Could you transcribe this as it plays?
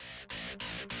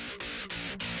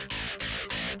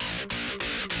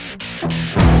Welcome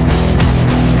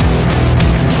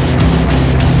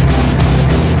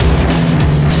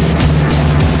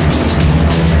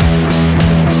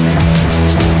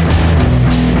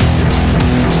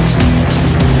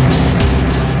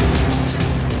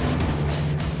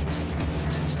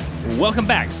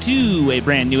back to a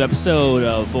brand new episode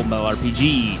of Full Metal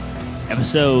RPG,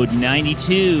 episode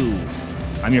 92.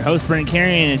 I'm your host, Brendan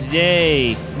Carrion, and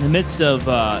today, in the midst of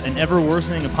an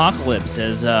ever-worsening apocalypse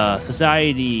as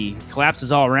society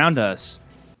collapses all around us,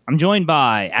 I'm joined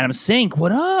by Adam Sink.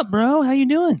 What up, bro? How you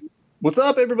doing? What's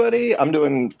up, everybody? I'm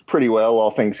doing pretty well,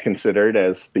 all things considered,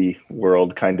 as the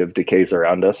world kind of decays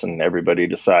around us and everybody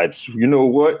decides, you know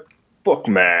what? Fuck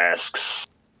masks.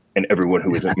 And everyone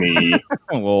who isn't me.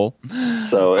 Well,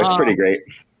 so it's pretty great.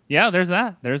 Yeah, there's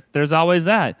that. There's always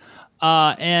that.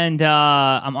 And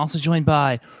I'm also joined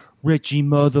by Richie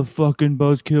motherfucking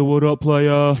Buzzkill. What up,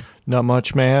 playa? Not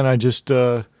much, man. I just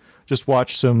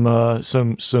watched some guy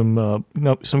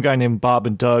named Bob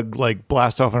and Doug like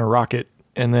blast off in a rocket,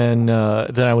 and then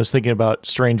I was thinking about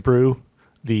Strange Brew,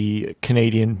 the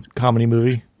Canadian comedy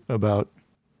movie about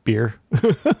beer.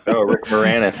 Oh, Rick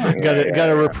Moranis. got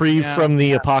a reprieve from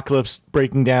the apocalypse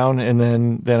breaking down, and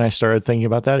then I started thinking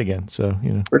about that again. So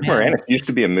Rick Moranis used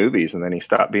to be in movies, and then he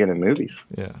stopped being in movies.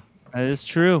 Yeah, that is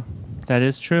true.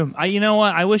 You know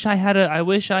what? I wish I had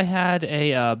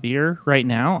a beer right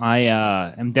now. I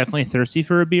am definitely thirsty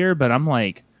for a beer, but I'm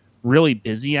like really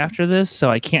busy after this, so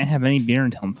I can't have any beer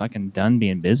until I'm fucking done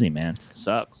being busy. Man, it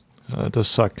sucks. It does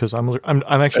suck because I'm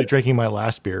actually drinking my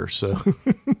last beer. So.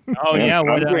 Oh yeah,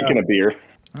 I'm drinking a beer.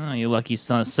 Oh, you lucky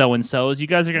so and so's. You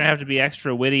guys are gonna have to be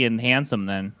extra witty and handsome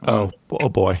then. Oh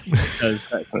boy.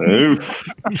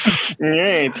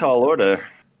 Yeah, tall order.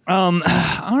 All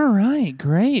right,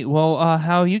 great. Well,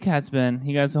 how have you cats been?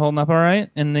 You guys holding up all right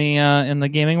in the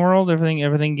gaming world?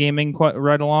 Everything gaming quite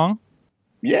right along?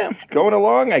 Yeah, going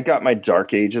along. I got my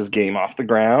Dark Ages game off the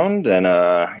ground, and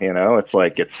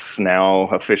it's now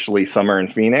officially summer in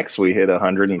Phoenix. We hit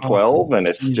 112, and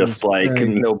it's just like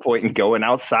no point in going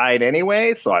outside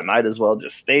anyway. So I might as well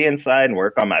just stay inside and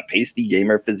work on my pasty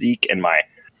gamer physique and my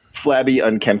flabby,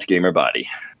 unkempt gamer body.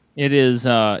 It is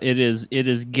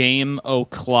game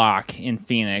o'clock in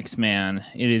Phoenix, man.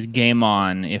 It is game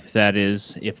on if that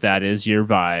is your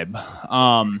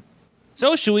vibe.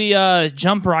 So should we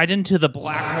jump right into the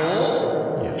black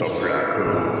hole? Yes.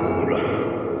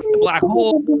 The black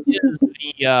hole is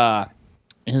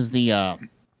the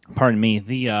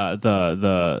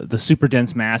super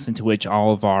dense mass into which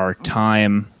all of our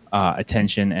time,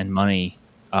 attention, and money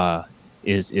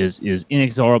is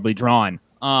inexorably drawn.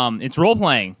 It's role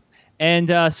playing,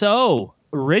 and so.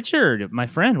 Richard, my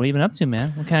friend, what have you been up to,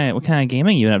 man? What kind of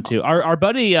gaming you been up to? Our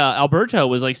buddy Alberto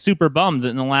was like super bummed that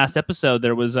in the last episode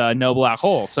there was no black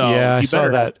hole. So yeah, I saw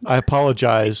that. I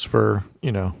apologize for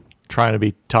trying to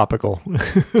be topical.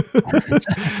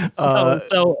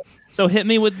 So hit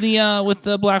me with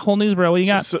the black hole news, bro. What you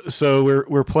got? So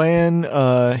we're playing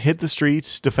Hit the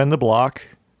Streets, Defend the Block.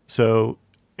 So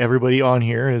everybody on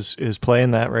here is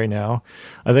playing that right now.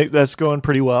 I think that's going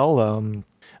pretty well.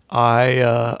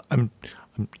 I'm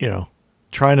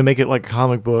trying to make it like a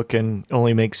comic book and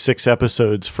only make 6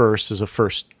 episodes first as a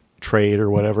first trade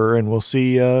or whatever, and we'll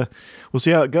see how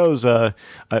it goes. I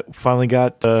finally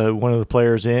got one of the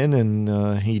players in,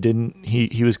 and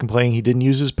he was complaining he didn't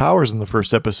use his powers in the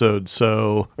first episode,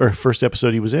 first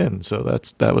episode he was in, so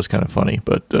that was kind of funny,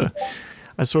 but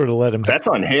I sort of let him. That's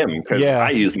on him, because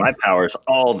I use my powers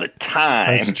all the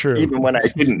time. That's true. Even when I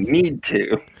didn't need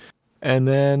to. And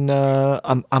then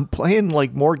I'm playing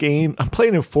like more game. I'm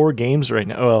playing in 4 games right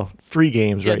now. Well, 3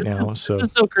 games right now. So this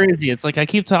is so crazy. It's like I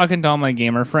keep talking to all my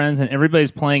gamer friends, and everybody's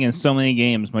playing in so many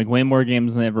games, like way more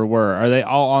games than they ever were. Are they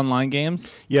all online games?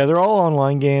 Yeah, they're all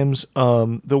online games.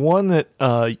 The one that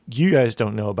you guys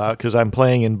don't know about, because I'm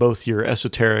playing in both your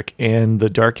Esoteric and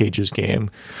the Dark Ages game.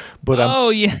 But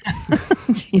yeah,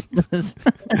 Jesus,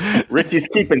 Richie's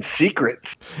keeping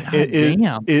secrets.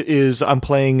 I'm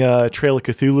playing a Trail of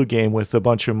Cthulhu game with a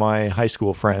bunch of my high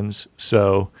school friends.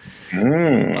 So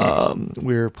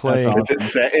we're playing. Is it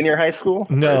set in your high school?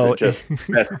 No, just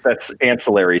that's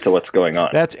ancillary to what's going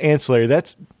on. That's ancillary.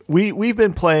 We've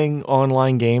been playing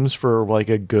online games for like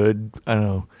a good, I don't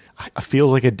know, it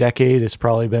feels like a decade. It's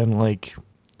probably been like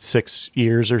 6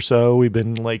 years or so. We've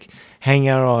been like hanging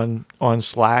out on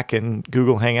Slack and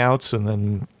Google Hangouts, and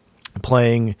then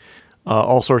playing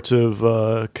all sorts of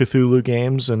Cthulhu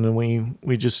games. And then we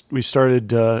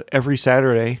started every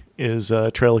Saturday is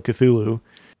Trail of Cthulhu.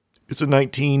 It's a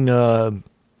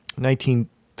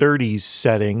 1930s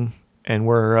setting, and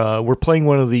we're playing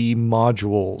one of the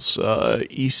modules,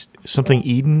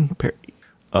 Eden.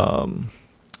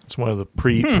 It's one of the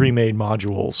pre-made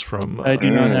modules from. I do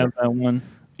not have that one.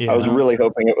 Yeah. I was really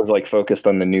hoping it was like focused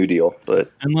on the New Deal, but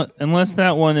unless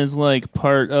that one is like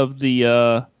part of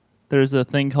the there's a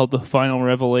thing called the Final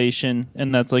Revelation,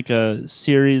 and that's like a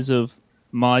series of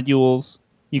modules.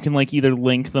 You can like either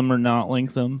link them or not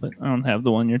link them, but I don't have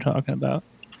the one you're talking about.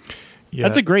 Yeah.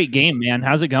 That's a great game, man.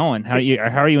 How's it going? How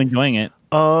are you enjoying it?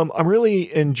 I'm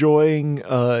really enjoying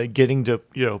getting to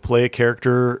play a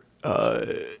character,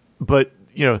 but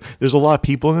there's a lot of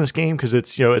people in this game because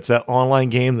it's it's that online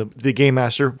game. The game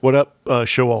master, what up,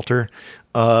 Showalter?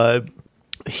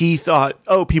 He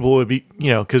thought, people would be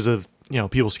because of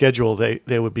people's schedule, they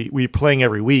would be playing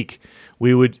every week.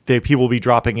 People would be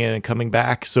dropping in and coming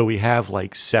back, so we have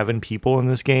like 7 people in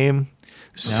this game.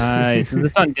 Nice. Is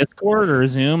this on Discord or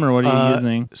Zoom or what are you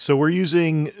using? So we're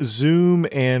using Zoom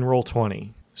and Roll20.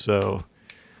 So,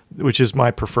 which is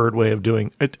my preferred way of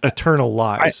doing Eternal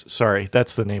Lies. Sorry,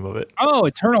 that's the name of it. Oh,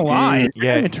 Eternal Lies.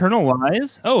 Yeah, Eternal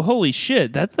Lies. Oh, holy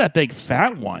shit! That's that big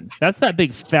fat one. That's that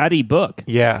big fatty book.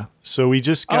 Yeah. So we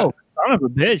just got. Oh, son of a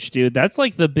bitch, dude. That's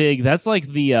like the big. That's like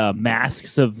the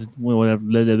masks of whatever.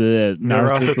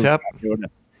 Nyarlathotep.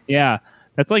 Yeah.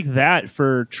 That's like that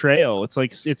for Trail. It's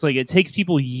like it takes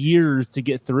people years to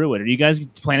get through it. Are you guys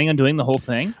planning on doing the whole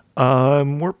thing?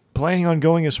 We're planning on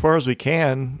going as far as we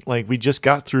can. Like we just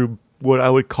got through what I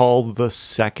would call the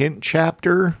second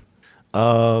chapter.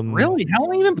 Really? How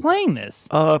long have you been playing this?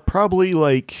 Probably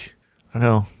like I don't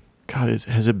know. God,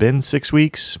 has it been 6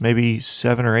 weeks? Maybe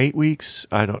 7 or 8 weeks?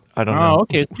 I don't know. Oh,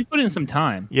 okay. So you put in some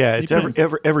time. Yeah, it's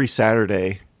every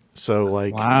Saturday. So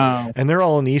like, wow. And they're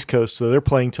all on the East Coast, so they're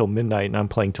playing till midnight, and I'm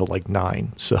playing till like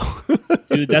 9. So,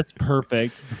 dude, that's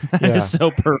perfect. That is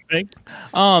so perfect.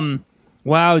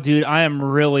 Wow, dude, I am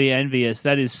really envious.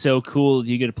 That is so cool.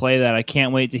 You get to play that. I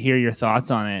can't wait to hear your thoughts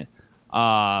on it.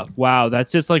 Wow,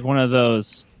 that's just like one of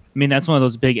those. I mean, that's one of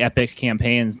those big epic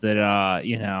campaigns that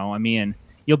I mean,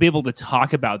 you'll be able to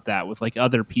talk about that with like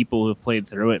other people who have played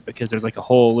through it because there's like a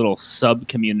whole little sub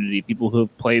community, people who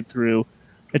have played through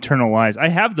Eternal Lies. I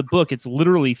have the book. It's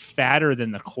literally fatter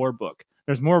than the core book.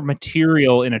 There's more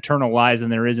material in Eternal Lies than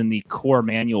there is in the core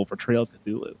manual for Trail of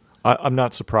Cthulhu. I'm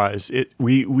not surprised.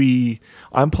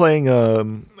 I'm playing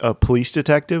a police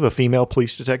detective, a female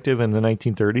police detective in the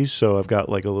 1930s. So I've got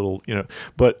like a little,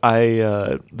 But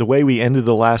the way we ended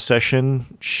the last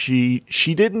session, she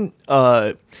didn't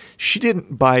by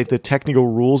the technical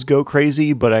rules go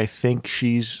crazy. But I think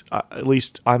she's at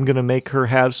least I'm gonna make her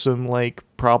have some like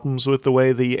problems with the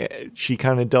way she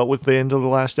kind of dealt with the end of the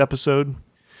last episode.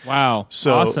 Wow.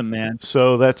 So awesome, man.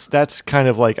 So that's kind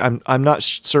of like I'm not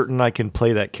certain I can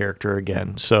play that character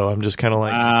again. So I'm just kind of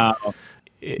like, wow.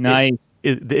 Nice.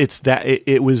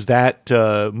 It was that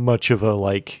much of a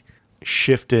like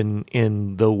shift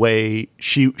in the way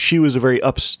she was a very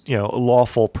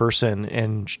lawful person,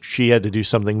 and she had to do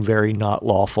something very not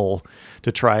lawful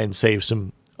to try and save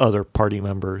some other party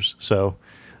members. So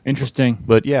interesting.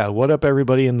 But yeah, what up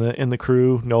everybody in the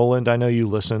crew? Noland, I know you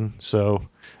listen. So.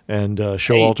 And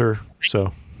Showalter.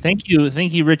 So thank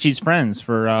you, Richie's friends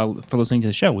for listening to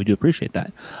the show. We do appreciate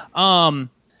that.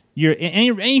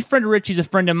 Any friend of Richie's a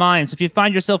friend of mine. So if you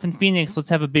find yourself in Phoenix, let's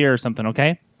have a beer or something,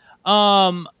 okay?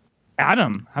 Adam,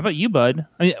 how about you, bud?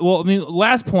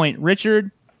 Last point,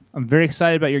 Richard. I'm very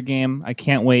excited about your game. I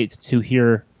can't wait to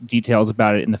hear details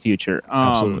about it in the future.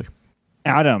 Absolutely,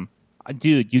 Adam,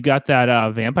 dude, you got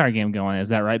that vampire game going? Is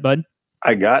that right, bud?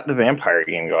 I got the vampire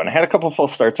game going. I had a couple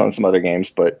false starts on some other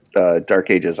games, but Dark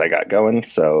Ages I got going.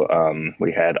 So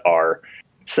we had our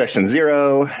session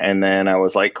 0, and then I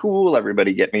was like, cool,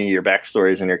 everybody get me your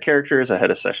backstories and your characters ahead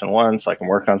of session 1 so I can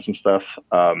work on some stuff.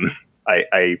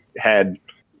 I had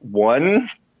one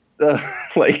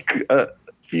a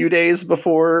few days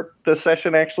before the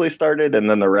session actually started, and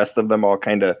then the rest of them all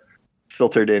kind of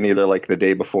filtered in either like the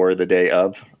day before or the day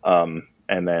of.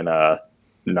 And then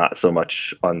not so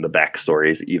much on the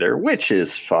backstories either, which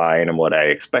is fine and what I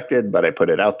expected, but I put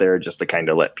it out there just to kind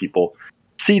of let people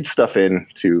seed stuff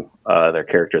into their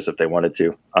characters if they wanted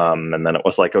to. And then it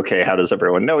was like, okay, how does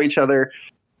everyone know each other?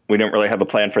 We didn't really have a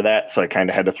plan for that, so I kind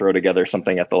of had to throw together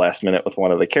something at the last minute with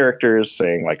one of the characters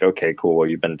saying like, okay, cool, well,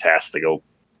 you've been tasked to go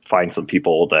find some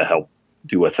people to help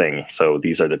do a thing. So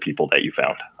these are the people that you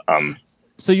found.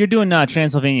 So you're doing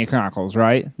Transylvania Chronicles,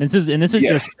 right? This is yes.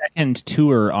 Your second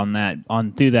tour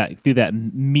through that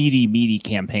meaty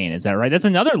campaign. Is that right? That's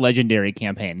another legendary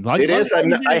campaign. It is.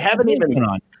 I haven't even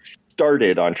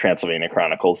started on Transylvania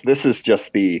Chronicles. This is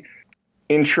just the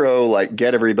intro, like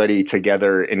get everybody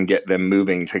together and get them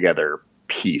moving together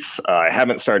piece. I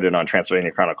haven't started on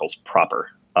Transylvania Chronicles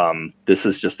proper. This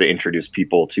is just to introduce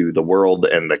people to the world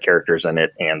and the characters in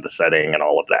it and the setting and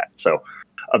all of that. So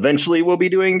eventually we'll be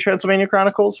doing Transylvania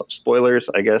Chronicles. Spoilers,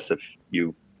 I guess, if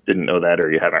you didn't know that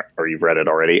or you haven't or you've read it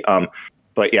already.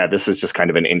 But yeah, this is just kind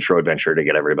of an intro adventure to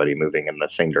get everybody moving in the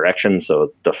same direction.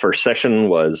 So the first session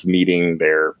was meeting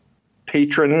their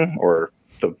patron, or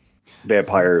the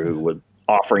vampire who was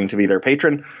offering to be their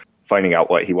patron, finding out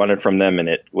what he wanted from them, and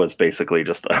it was basically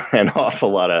just an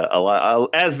awful lot of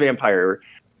as vampire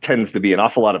tends to be, an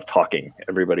awful lot of talking.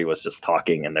 Everybody was just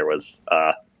talking, and there was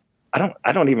I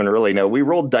don't even really know. We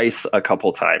rolled dice a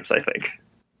couple times, I think.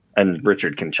 And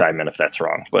Richard can chime in if that's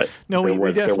wrong, but no,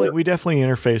 we definitely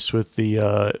interfaced with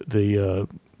the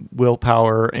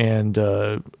willpower and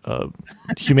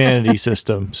humanity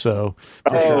system. So,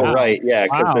 sure. Right, yeah,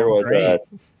 because there was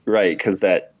because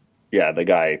the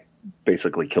guy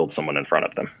basically killed someone in front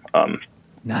of them.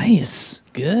 Nice,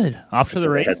 good, off to the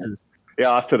races.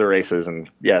 Off to the races, and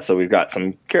so we've got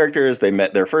some characters. They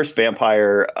met their first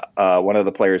vampire. One of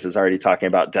the players is already talking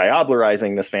about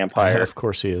diablerizing this vampire. Of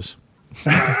course, he is.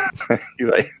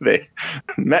 They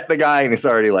met the guy and he's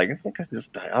already like, I think I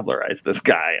just diablerize this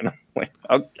guy, and I'm like,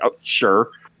 oh, sure,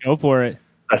 go for it.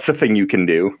 That's the thing you can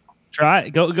do. Try,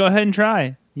 go ahead and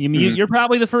try. You're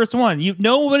probably the first one.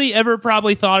 Nobody ever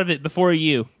probably thought of it before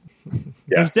you.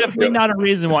 There's definitely not a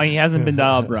reason why he hasn't been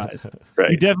diablerized.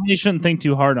 Right. You definitely shouldn't think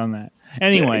too hard on that.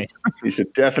 Anyway, you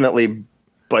should definitely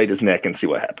bite his neck and see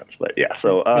what happens. But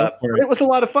so it was a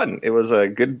lot of fun. It was a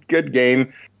good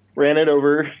game. Ran it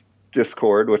over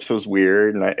Discord, which was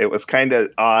weird, and it was kind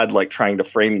of odd, like trying to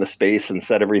frame the space and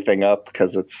set everything up,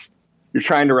 because you're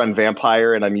trying to run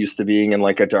vampire, and I'm used to being in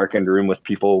like a darkened room with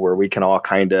people where we can all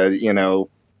kind of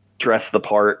dress the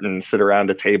part and sit around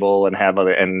a table and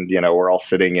we're all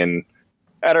sitting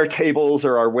at our tables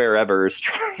or our wherevers.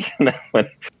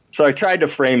 So I tried to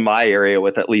frame my area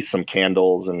with at least some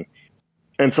candles and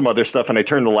some other stuff, and I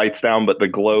turned the lights down, but the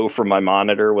glow from my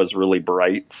monitor was really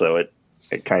bright, so it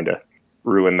kind of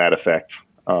ruin that effect.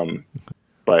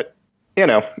 But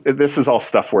this is all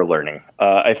stuff we're learning.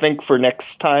 I think for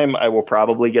next time I will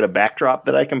probably get a backdrop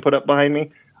that I can put up behind me.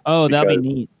 Oh, that'd be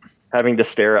neat. Having to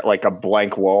stare at like a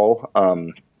blank wall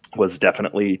was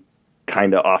definitely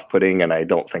kind of off-putting, and I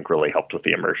don't think really helped with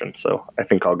the immersion. So I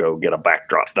think I'll go get a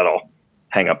backdrop that I'll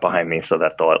hang up behind me so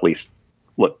that they'll at least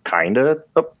look kind of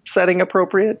setting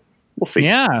appropriate. We'll see.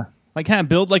 Yeah. Like kind of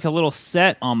build like a little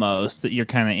set almost that you're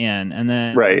kind of in, and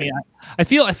then right. I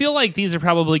feel like these are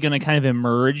probably going to kind of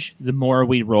emerge the more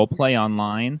we role play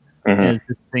online as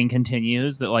this thing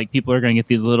continues. That like people are going to get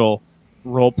these little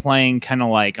role playing kind of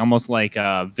like almost like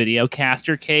video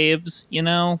caster caves,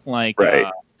 right.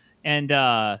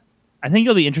 I think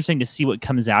it'll be interesting to see what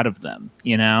comes out of them,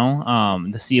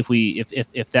 to see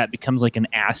if that becomes like an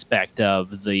aspect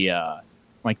of the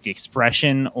like the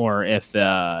expression, or if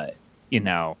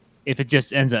if it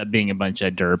just ends up being a bunch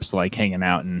of derps like hanging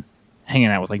out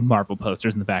with like Marvel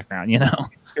posters in the background,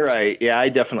 Right. Yeah,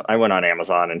 I went on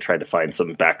Amazon and tried to find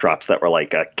some backdrops that were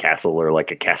like a castle or like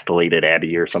a castellated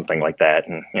abbey or something like that,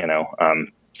 and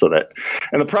so that.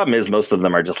 And the problem is most of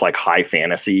them are just like high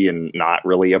fantasy and not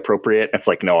really appropriate. It's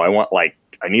like, no, I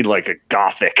need like a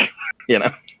gothic,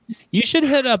 You should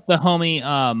hit up the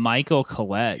homie Michael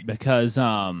Collette, because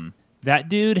that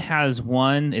dude has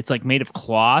one. It's like made of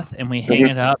cloth, and we hang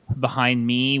it up behind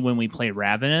me when we play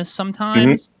Ravenous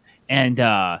sometimes, and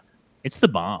it's the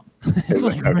bomb. It's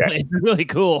like it's really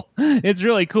cool. It's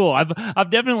really cool.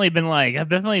 I've definitely been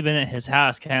at his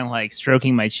house, kind of like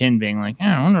stroking my chin, being like,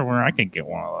 I wonder where I could get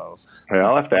one of those. Yeah,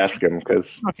 I'll have to ask him,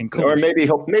 because cool. Or maybe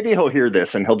he'll hear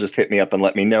this and he'll just hit me up and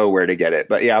let me know where to get it.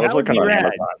 But yeah, I was looking on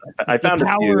Amazon. I found the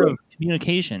power a few of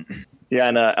communication. Yeah,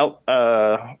 and the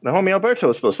homie Alberto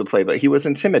was supposed to play, but he was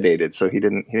intimidated, so he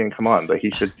didn't come on. But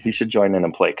he should join in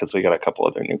and play, because we got a couple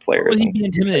other new players. What would he be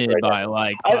intimidated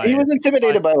by? He was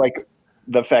intimidated by like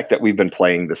the fact that we've been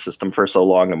playing the system for so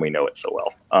long and we know it so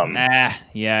well.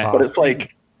 Yeah. But it's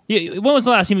like, when was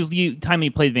the last time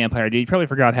you played Vampire? You probably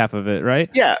forgot half of it, right?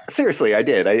 Yeah, seriously, I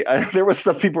did. I there was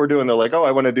stuff people were doing. They're like, "Oh,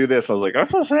 I want to do this." I was like, "I'm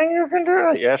not saying you can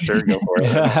do it." Yeah, sure, go for it.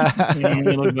 I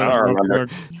don't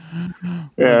remember.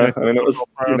 Yeah, I mean, it was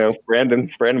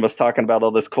Brandon was talking about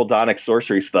all this Coldonic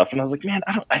sorcery stuff, and I was like, "Man,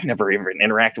 I've never even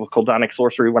interacted with Coldonic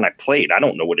sorcery when I played. I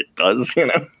don't know what it does."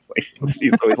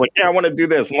 He's always like, "Yeah, I want to do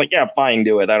this." I'm like, "Yeah, fine,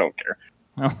 do it. I don't care."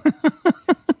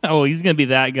 Oh, he's gonna be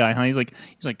that guy, huh? He's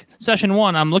like, session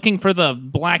 1. I'm looking for the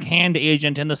Black Hand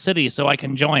agent in the city so I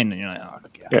can join. And you're like, oh,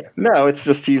 okay. Yeah. No, it's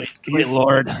just he's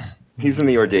Lord. He's in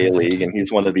the Ordea League, and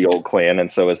he's one of the old clan,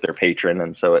 and so is their patron,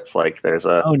 and so it's like there's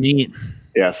a neat.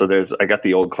 Yeah, so I got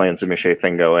the old clan Zimiche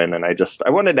thing going, and I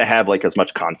wanted to have like as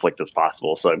much conflict as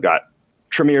possible. So I've got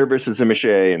Tremere versus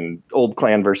Zimiche and old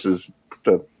clan versus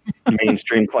the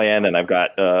mainstream clan, and I've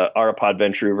got Arapod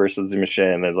Ventrue versus the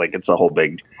Mission. And it's a whole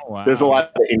big. Oh, wow. There's a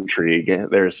lot of intrigue.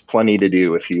 There's plenty to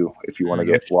do if you want to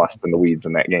get lost in the weeds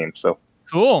in that game. So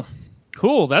Cool.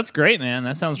 That's great, man.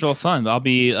 That sounds real fun. I'll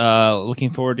be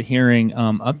looking forward to hearing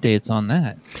updates on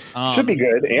that. Should be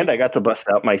good. And I got to bust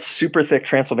out my super thick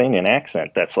Transylvanian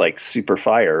accent. That's like super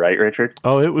fire, right, Richard?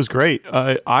 Oh, it was great.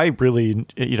 I really,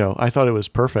 I thought it was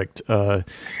perfect. I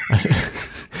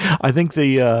think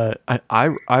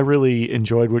I really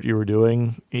enjoyed what you were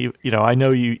doing. I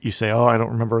know you say, oh, I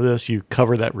don't remember this. You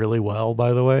cover that really well,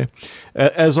 by the way.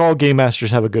 As all game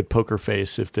masters have a good poker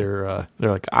face if they're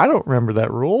like, I don't remember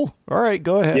that rule. All right,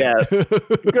 go ahead. Yeah,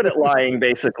 good at lying.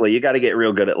 Basically, you got to get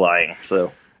real good at lying.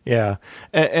 So yeah,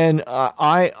 and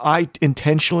I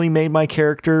intentionally made my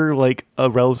character like a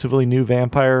relatively new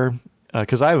vampire.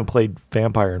 Because I haven't played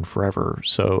Vampire in forever,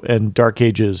 and Dark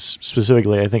Ages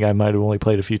specifically, I think I might have only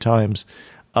played a few times.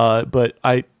 But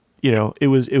it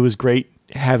was great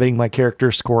having my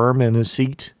character squirm in his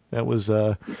seat. That was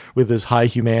with his high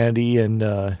humanity and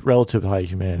relative high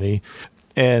humanity.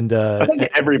 And I think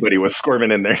everybody was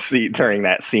squirming in their seat during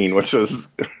that scene, which was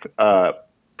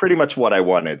pretty much what I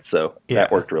wanted. So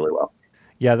that worked really well.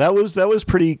 Yeah, that was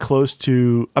pretty close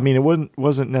to. I mean, it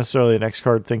wasn't necessarily an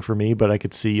X-Card thing for me, but I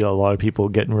could see a lot of people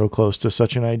getting real close to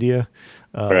such an idea.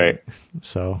 Right.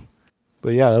 So, but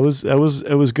yeah, it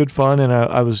was good fun, and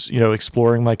I was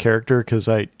exploring my character because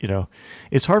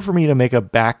it's hard for me to make a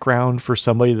background for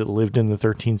somebody that lived in the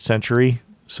 13th century.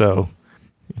 So,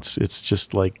 it's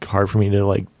just like hard for me to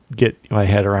like get my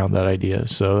head around that idea.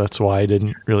 So that's why I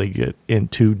didn't really get in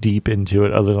too deep into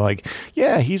it, other than like,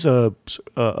 yeah, he's a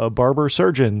barber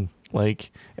surgeon,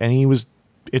 like, and he was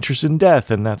interested in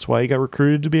death, and that's why he got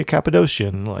recruited to be a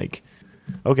Cappadocian. Like,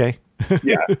 okay.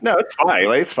 Yeah, no, it's fine.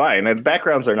 It's fine. And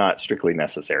backgrounds are not strictly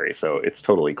necessary, so it's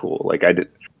totally cool. Like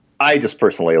I just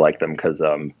personally like them because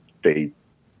they,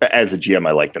 as a GM,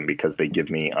 I like them because they give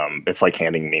me it's like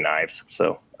handing me knives.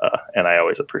 So and I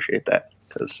always appreciate that,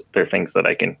 because they're things that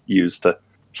I can use to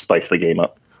spice the game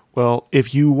up. Well,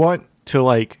 if you want to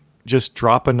like just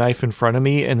drop a knife in front of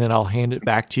me and then I'll hand it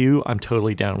back to you, I'm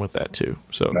totally down with that too.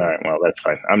 So all right, well, that's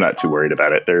fine. I'm not too worried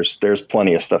about it. There's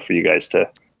plenty of stuff for you guys to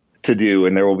do,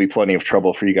 and there will be plenty of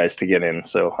trouble for you guys to get in,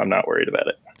 so I'm not worried about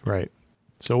it. Right.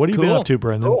 So what have you been up to,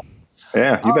 Brendan? Cool.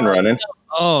 Yeah, you've been running.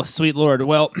 Oh, sweet Lord.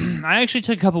 Well, I actually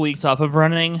took a couple weeks off of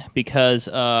running because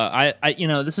I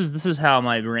this is how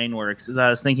my brain works. Is I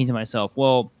was thinking to myself,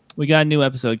 well, we got a new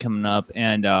episode coming up,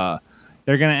 and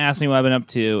they're gonna ask me what I've been up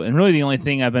to, and really the only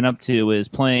thing I've been up to is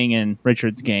playing in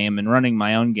Richard's game and running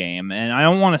my own game, and I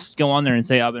don't want to go on there and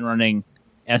say I've been running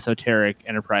Esoteric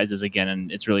Enterprises again, and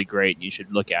it's really great. You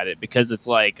should look at it, because it's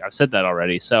like I've said that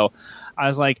already. So I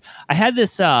was like, I had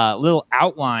this little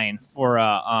outline for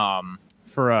a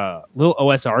little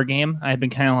OSR game I had been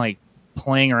kind of like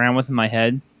playing around with in my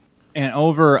head. And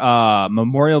over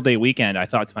Memorial Day weekend, I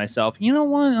thought to myself, you know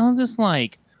what? I'll just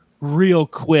like real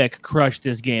quick crush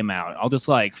this game out. I'll just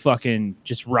like fucking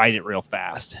just write it real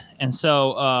fast. And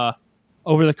so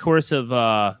over the course of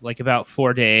like about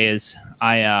 4 days,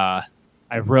 I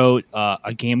wrote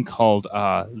a game called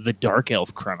The Dark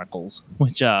Elf Chronicles,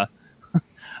 which I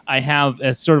have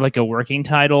as sort of like a working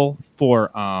title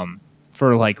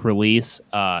for like release.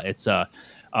 It's Die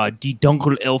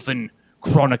Dunkel Elfen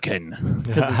Chroniken,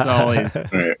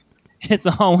 because it's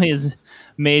always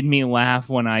made me laugh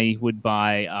when I would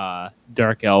buy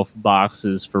Dark Elf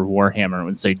boxes for Warhammer and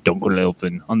would say Dunkel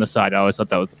Elfen on the side. I always thought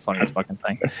that was the funniest fucking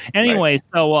thing. Anyway,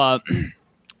 so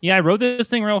yeah, I wrote this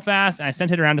thing real fast and I sent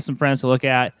it around to some friends to look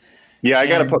at. Yeah, I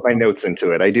got to put my notes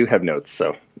into it. I do have notes,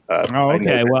 so.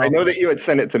 Okay. I know that you had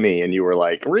sent it to me, and you were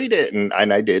like, "Read it," and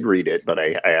I did read it, but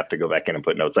I have to go back in and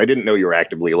put notes. I didn't know you were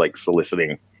actively like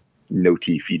soliciting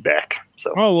notey feedback.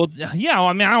 So. Oh well, yeah. Well,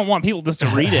 I mean, I don't want people just to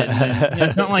read it. And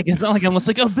it's not like I'm just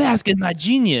like, oh, bask in my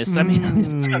genius. I mean,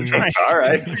 I'm trying. All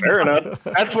right, fair enough.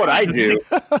 That's what I do.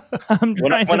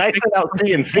 When I set out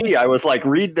CNC, I was like,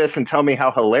 read this and tell me how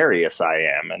hilarious I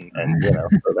am, and so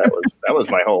that was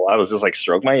my whole. I was just like,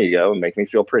 stroke my ego and make me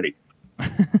feel pretty.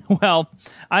 Well,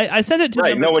 I sent it to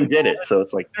right. No one did it, so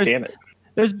it's like, damn it.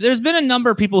 There's been a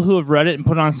number of people who have read it and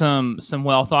put on some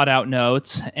well thought out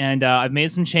notes, and I've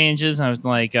made some changes. And I was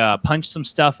like punched some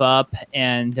stuff up,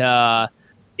 and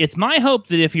it's my hope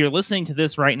that if you're listening to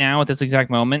this right now at this exact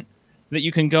moment, that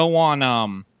you can go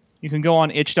on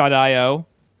itch.io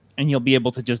and you'll be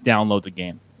able to just download the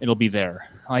game. It'll be there.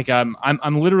 Like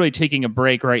I'm literally taking a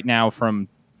break right now from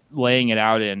laying it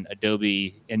out in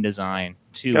Adobe InDesign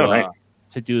to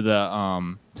do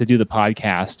the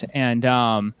podcast, and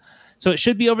So it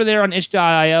should be over there on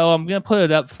itch.io. I'm going to put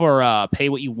it up for pay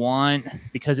what you want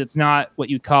because it's not what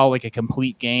you'd call like a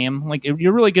complete game. Like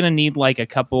you're really going to need like a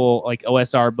couple like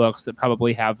OSR books that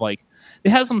probably have like, it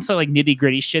has some sort of like nitty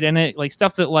gritty shit in it. Like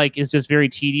stuff that like is just very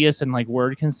tedious and like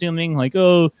word consuming, like,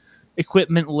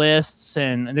 equipment lists,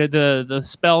 and the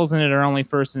spells in it are only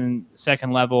first and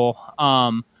second level.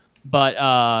 But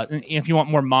if you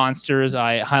want more monsters,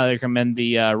 I highly recommend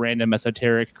the random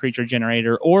esoteric creature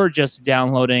generator, or just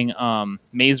downloading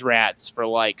Maze Rats for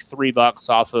like $3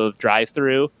 off of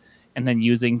DriveThru, and then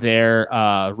using their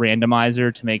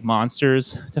randomizer to make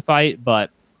monsters to fight.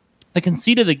 But the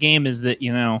conceit of the game is that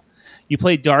you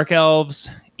play dark elves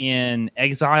in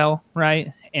exile,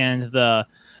 right? And the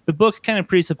book kind of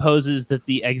presupposes that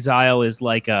the exile is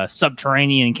like a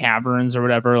subterranean caverns or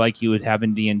whatever, like you would have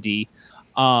in D&D.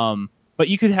 But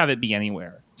you could have it be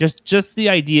anywhere. Just the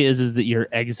idea is that you're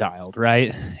exiled,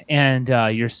 right? And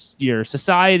your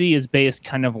society is based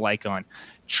kind of like on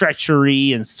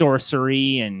treachery and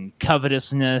sorcery and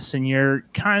covetousness, and you're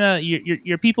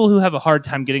people who have a hard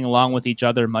time getting along with each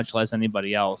other, much less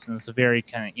anybody else. And it's a very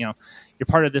kind of you're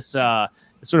part of this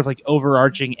sort of like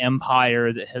overarching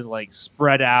empire that has like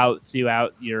spread out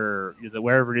throughout the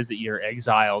wherever it is that you're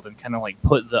exiled, and kind of like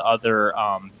put the other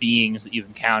beings that you've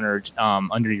encountered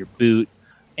under your boot.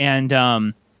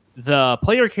 And the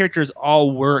player characters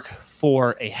all work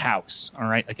for a house, all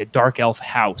right, like a dark elf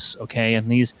house, okay?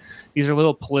 And these are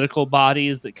little political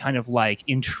bodies that kind of like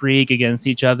intrigue against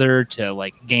each other to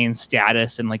like gain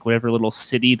status in like whatever little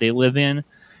city they live in.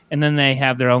 And then they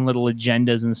have their own little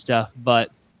agendas and stuff.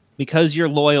 But because you're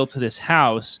loyal to this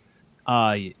house,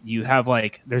 you have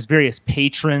like, there's various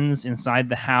patrons inside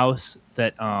the house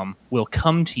that will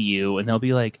come to you, and they'll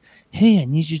be like, hey, I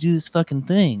need you to do this fucking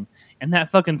thing. And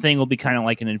that fucking thing will be kind of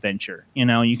like an adventure.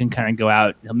 You can kind of go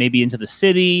out maybe into the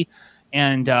city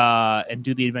and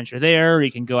do the adventure there. Or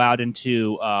you can go out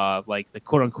into like the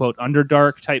quote unquote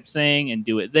Underdark type thing and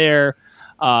do it there.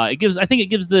 I think it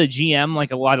gives the GM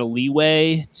like a lot of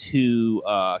leeway to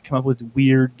come up with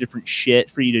weird different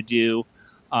shit for you to do.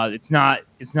 It's not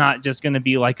just going to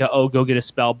be like go get a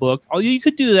spell book. Oh, you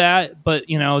could do that, but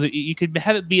you could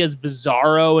have it be as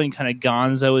bizarro and kind of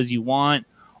gonzo as you want,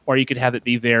 or you could have it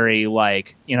be very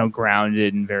like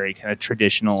grounded and very kind of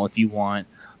traditional if you want.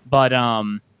 But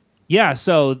yeah,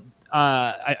 so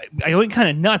I went kind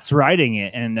of nuts writing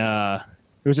it, and there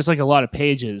was just like a lot of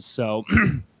pages. So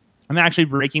I'm actually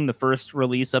breaking the first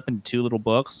release up into 2 little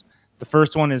books. The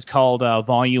first one is called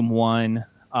Volume 1,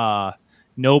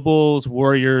 Nobles,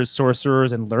 Warriors,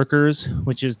 Sorcerers, and Lurkers,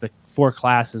 which is the 4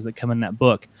 classes that come in that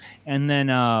book. And then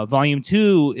Volume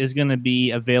 2 is going to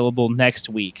be available next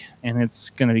week, and it's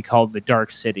going to be called The Dark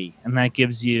City. And that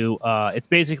gives you, it's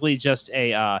basically just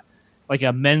like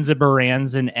a Menza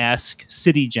Baranzan-esque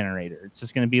city generator. It's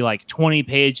just going to be like 20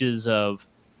 pages of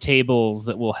tables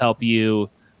that will help you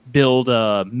build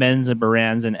a Menza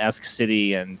Baranzan-esque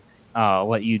city and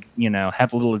let you,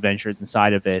 have little adventures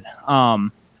inside of it.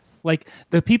 Like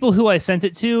the people who I sent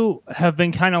it to have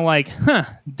been kind of like,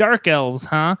 dark elves,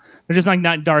 huh? They're just like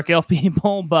not dark elf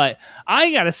people, but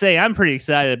I gotta say I'm pretty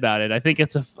excited about it. I think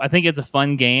it's a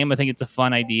fun game. I think it's a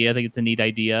fun idea. I think it's a neat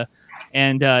idea.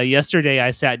 And yesterday I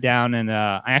sat down and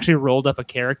I actually rolled up a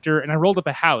character, and I rolled up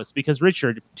a house because,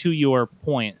 Richard, to your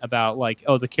point about like,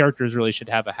 the characters really should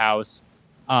have a house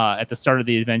at the start of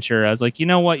the adventure. I was like, you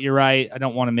know what? You're right. I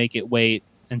don't want to make it wait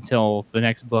until the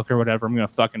next book or whatever. I'm going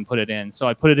to fucking put it in. So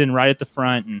I put it in right at the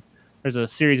front, and there's a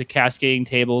series of cascading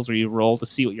tables where you roll to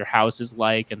see what your house is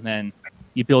like, and then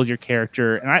you build your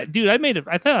character. And I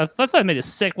thought I made a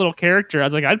sick little character. I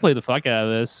was like, I'd play the fuck out of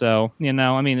this. So,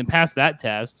 it passed that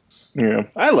test. Yeah,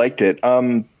 I liked it.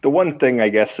 The one thing, I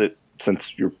guess,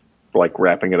 since you're like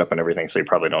wrapping it up and everything, so you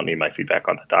probably don't need my feedback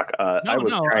on the doc. I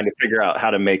was trying to figure out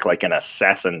how to make like an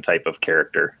assassin type of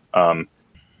character.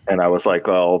 And I was like,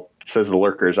 well, it says the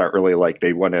lurkers aren't really like,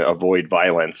 they want to avoid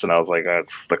violence. And I was like,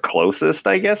 that's the closest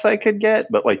I guess I could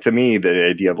get. But like, to me, the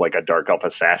idea of like a dark elf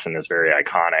assassin is very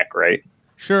iconic, right?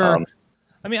 Sure.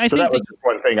 I think that was just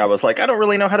one thing. I was like, I don't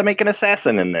really know how to make an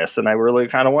assassin in this. And I really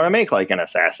kind of want to make like an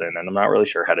assassin. And I'm not really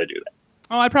sure how to do that.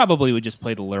 Oh, I probably would just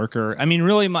play the lurker. I mean,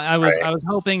 really, I was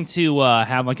hoping to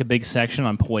have like a big section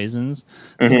on poisons.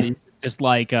 So that you could just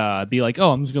like be like,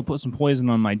 I'm just gonna put some poison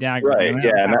on my dagger. Right.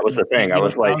 Yeah, and that was the thing. I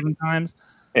was like, times.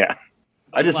 Yeah,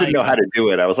 I just didn't know how to do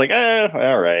it. I was like,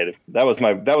 all right. That was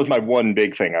my one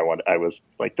big thing. I was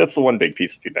like, that's the one big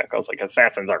piece of feedback. I was like,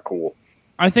 assassins are cool.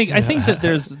 I think that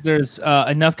there's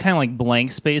enough kind of like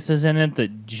blank spaces in it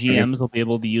that GMs will be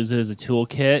able to use it as a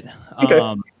toolkit.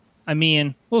 Okay. I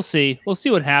mean, we'll see. We'll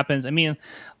see what happens. I mean,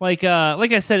 like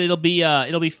I said, it'll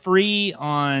be free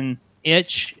on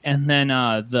itch, and then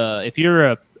if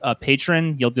you're a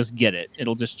patron, you'll just get it.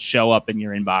 It'll just show up in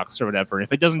your inbox or whatever.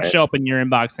 If it doesn't show up in your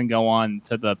inbox, then go on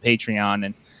to the Patreon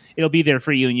and it'll be there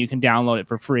for you, and you can download it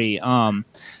for free.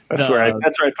 That's where I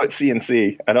put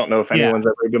CNC. I don't know if anyone's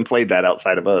ever even played that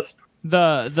outside of us.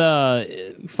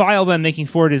 The file that I'm making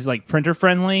for it is like printer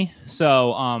friendly,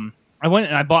 so I went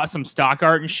and I bought some stock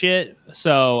art and shit,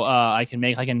 so I can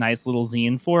make like a nice little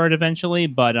zine for it eventually.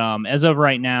 But as of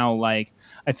right now, like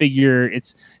I figure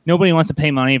nobody wants to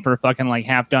pay money for a fucking like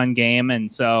half done game,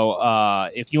 and so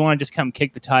if you want to just come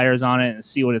kick the tires on it and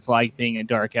see what it's like being a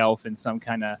dark elf in some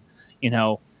kind of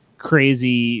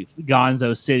crazy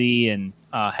Gonzo city and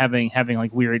having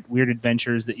like weird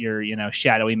adventures that your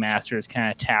shadowy masters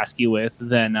kind of task you with,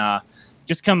 then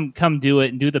just come do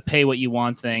it and do the pay what you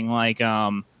want thing.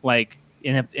 And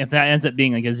if that ends up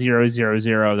being like a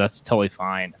 0-0-0, that's totally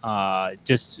fine.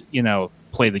 Just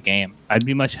play the game. I'd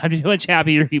be much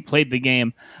happier if you played the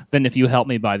game than if you helped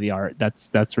me buy the art.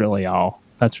 That's really all.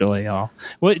 That's really all.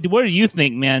 What do you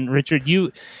think, man, Richard?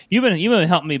 You've been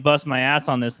helping me bust my ass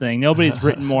on this thing. Nobody's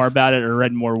written more about it or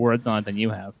read more words on it than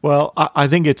you have. Well, I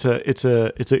think it's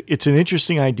an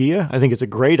interesting idea. I think it's a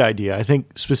great idea. I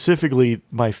think specifically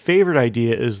my favorite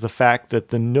idea is the fact that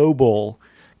the noble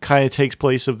kind of takes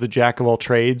place of the jack of all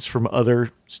trades from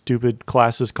other stupid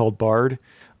classes called bard,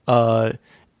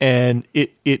 and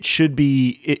it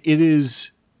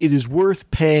is worth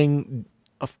paying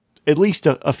at least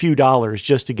a few dollars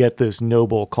just to get this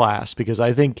noble class, because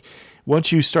I think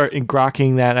once you start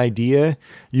grokking that idea,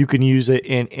 you can use it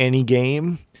in any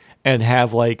game and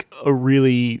have like a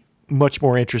really much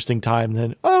more interesting time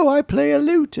than, oh, I play a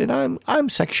lute and I'm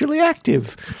sexually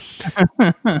active.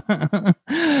 That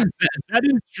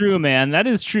is true, man. That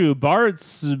is true.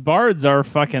 Bards are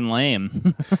fucking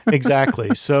lame.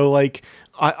 Exactly. So like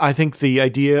I think the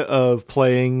idea of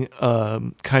playing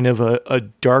kind of a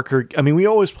darker, I mean, we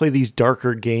always play these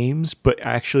darker games, but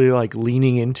actually like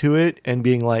leaning into it and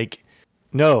being like,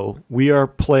 no, we are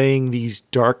playing these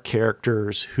dark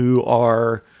characters who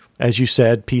are, as you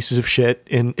said, pieces of shit.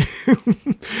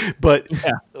 But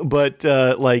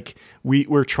like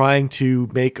we're trying to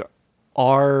make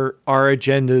our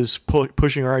agendas,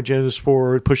 pushing our agendas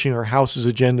forward, pushing our house's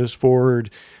agendas forward.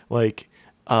 Like,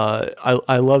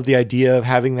 I love the idea of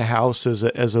having the house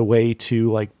as a way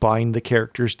to like bind the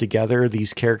characters together.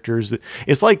 These characters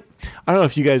it's like, I don't know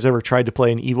if you guys ever tried to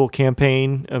play an evil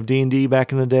campaign of D&D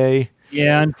back in the day.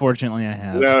 Yeah, unfortunately I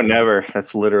have. No, never.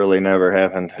 That's literally never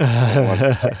happened.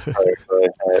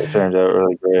 It turned out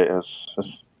really great.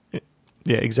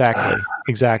 Yeah,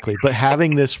 exactly. But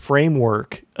having this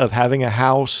framework of having a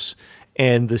house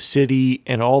and the city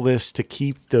and all this to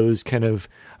keep those kind of,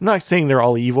 I'm not saying they're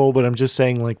all evil, but I'm just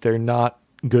saying like they're not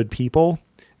good people,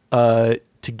 to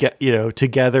get,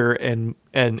 together and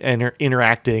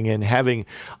interacting and having,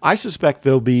 I suspect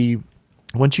there'll be,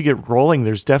 once you get rolling,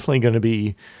 there's definitely going to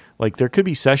be like, there could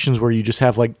be sessions where you just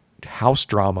have like house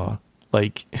drama.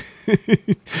 Like,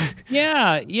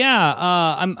 yeah.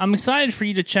 I'm excited for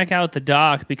you to check out the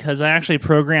doc, because I actually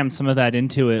programmed some of that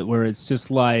into it, where it's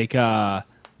just like, I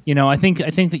think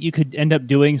that you could end up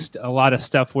doing a lot of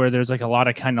stuff where there's like a lot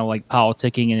of kind of like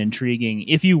politicking and intriguing.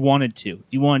 If you wanted to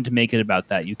make it about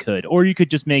that, you could, or you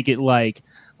could just make it like,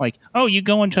 oh, you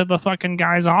go into the fucking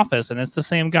guy's office and it's the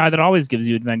same guy that always gives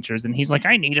you adventures, and he's like,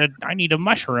 I need a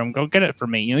mushroom, go get it for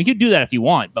me. You could do that if you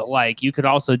want, but like you could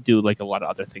also do like a lot of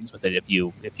other things with it if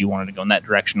you wanted to go in that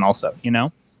direction also,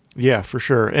 Yeah, for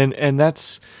sure. And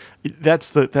that's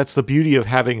the beauty of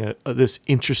having this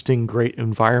interesting, great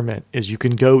environment, is you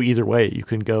can go either way. You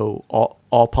can go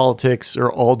all politics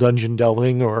or all dungeon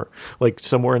delving, or like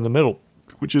somewhere in the middle,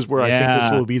 which is where I think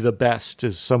this will be the best,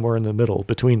 is somewhere in the middle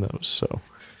between those. So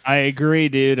I agree,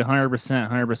 dude.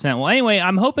 100%. Well, anyway,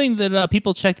 I'm hoping that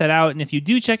people check that out. And if you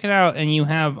do check it out and you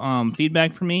have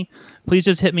feedback for me, please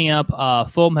just hit me up,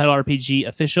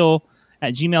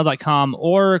 fullmetalrpgofficial@gmail.com,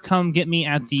 or come get me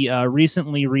at the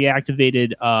recently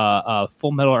reactivated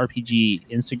Full Metal RPG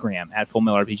Instagram, at Full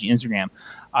Metal RPG Instagram.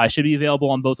 I should be available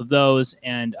on both of those.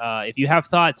 And if you have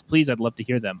thoughts, please, I'd love to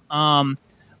hear them.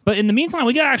 But in the meantime,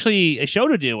 we got actually a show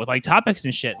to do with like topics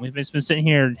and shit. We've just been sitting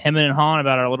here hemming and hawing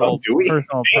about our little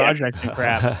personal projects and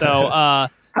crap. So I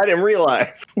didn't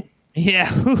realize.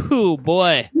 Yeah,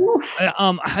 boy.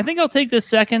 I think I'll take this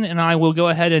second, and I will go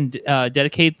ahead and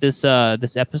dedicate this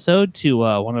episode to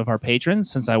one of our patrons,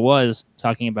 since I was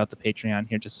talking about the Patreon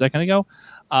here just a second ago.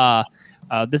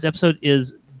 This episode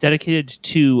is dedicated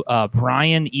to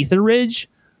Brian Etheridge.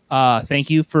 Thank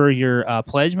you for your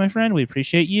pledge, my friend. We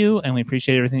appreciate you, and we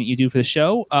appreciate everything that you do for the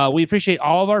show. We appreciate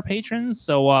all of our patrons,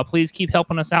 so please keep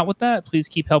helping us out with that. Please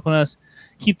keep helping us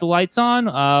keep the lights on.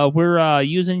 We're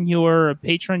using your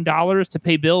patron dollars to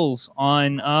pay bills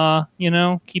on,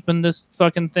 keeping this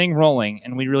fucking thing rolling,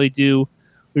 and we really do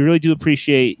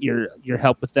appreciate your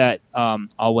help with that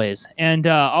always. And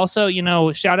also,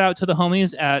 shout out to the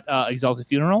homies at Exalted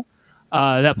Funeral.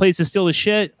 That place is still the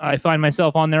shit. I find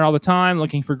myself on there all the time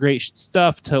looking for great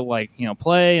stuff to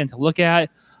play and to look at.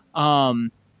 I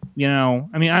don't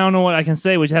know what I can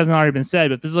say, which hasn't already been said,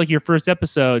 but if this is like your first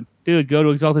episode, dude, go to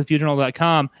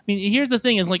exaltedfuneral.com. I mean, here's the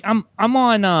thing is like, I'm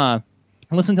on, I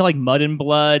listen to like Mud and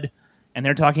Blood, and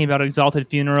they're talking about Exalted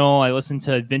Funeral. I listen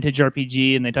to Vintage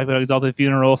RPG, and they talk about Exalted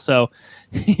Funeral. So,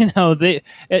 they,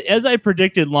 as I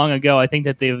predicted long ago, I think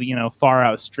that they've, far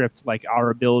outstripped like our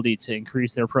ability to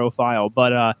increase their profile.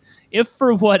 But if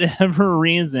for whatever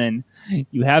reason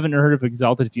you haven't heard of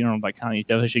ExaltedFuneral.com, you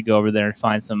definitely should go over there and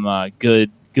find some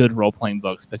good role playing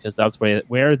books, because that's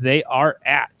where they are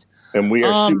at. And we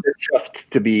are super chuffed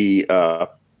to be,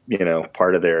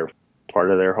 part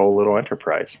of their whole little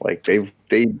enterprise. Like they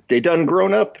done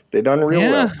grown up. They done real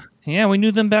well. Yeah, we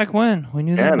knew them back when.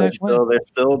 They're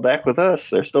still back with us.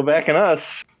 They're still backing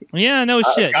us. Yeah, no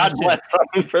shit. God bless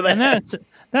them for that. And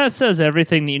that says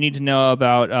everything that you need to know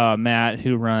about Matt,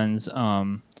 who runs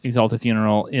Exalted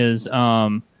Funeral. Is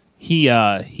he's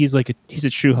a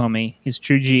true homie. He's a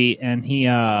true G, and he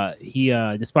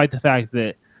despite the fact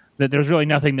that there's really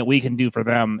nothing that we can do for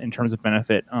them in terms of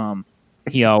benefit,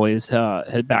 he always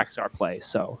backs our play.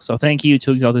 So thank you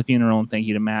to Exalted Funeral, and thank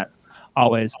you to Matt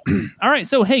always. All right,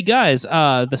 so hey guys,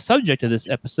 the subject of this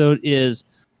episode is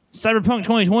Cyberpunk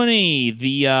 2020,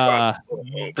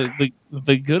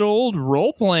 the good old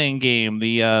role playing game,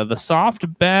 the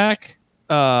softback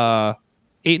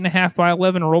 8.5 by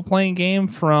 11 role playing game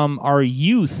from our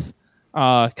youth,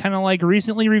 kind of like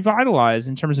recently revitalized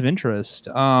in terms of interest.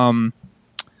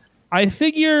 I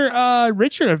figure,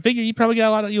 Richard, you probably got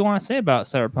a lot you want to say about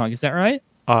Cyberpunk. Is that right?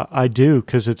 I do,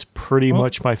 because it's pretty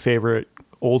much my favorite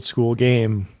old school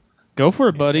game. Go for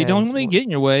it, buddy. Don't let me get in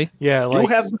your way. Yeah, you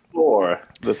have the floor.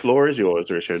 The floor is yours,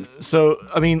 Richard. So,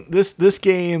 I mean, this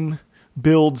game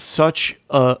builds such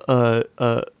it's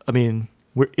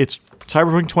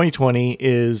Cyberpunk 2020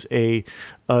 is a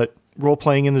role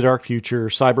playing in the dark future.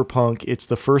 Cyberpunk. It's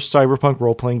the first Cyberpunk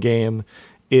role playing game.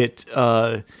 It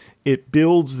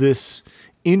builds this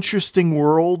interesting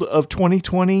world of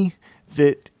 2020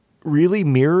 that really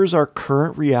mirrors our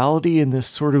current reality in this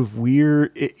sort of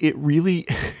weird. It really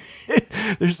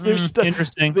there's stuff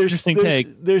interesting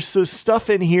take. There's some stuff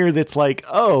in here that's like,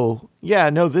 oh yeah,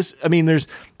 no, this. I mean, there's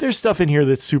stuff in here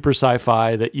that's super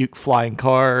sci-fi, that you flying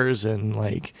cars and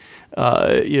like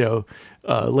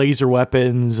laser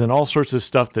weapons and all sorts of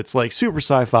stuff that's like super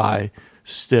sci-fi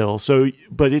still. So,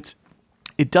 but it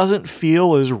doesn't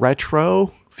feel as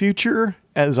retro future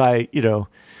as I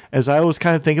always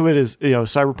kind of think of it as,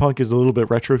 Cyberpunk is a little bit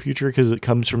retro future because it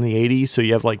comes from the 80s. So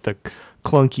you have like the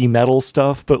clunky metal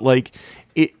stuff, but like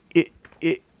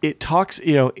it talks,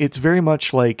 it's very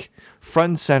much like front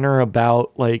and center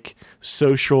about like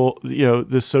social,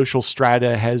 the social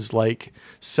strata has like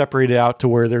separated out to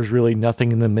where there's really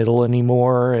nothing in the middle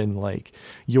anymore. And like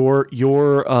you're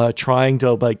trying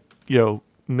to like,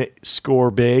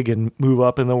 score big and move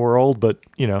up in the world, but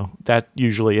that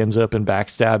usually ends up in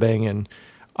backstabbing. And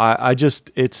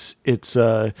it's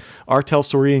Artel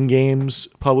Games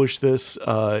published this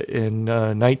in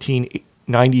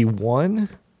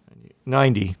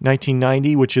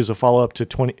 1990, which is a follow-up to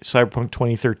Cyberpunk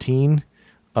 2013.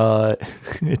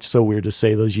 It's so weird to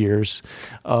say those years.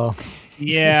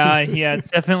 Yeah,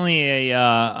 it's definitely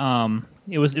a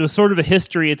it was sort of a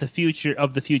history of the future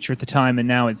at the time, and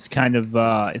now it's kind of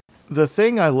the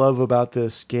thing I love about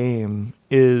this game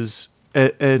is,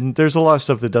 and there's a lot of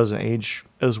stuff that doesn't age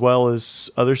as well as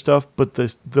other stuff, but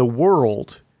the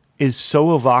world is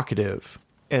so evocative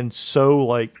and so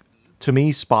like, to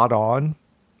me, spot on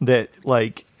that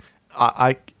like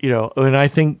I and I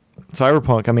think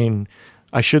Cyberpunk, I mean,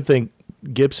 I should think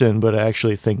Gibson, but I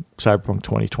actually think Cyberpunk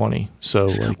 2020. So,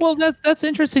 like, well, that's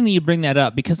interesting that you bring that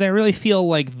up, because I really feel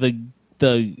like I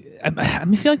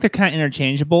feel like they're kind of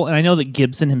interchangeable, and I know that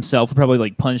Gibson himself would probably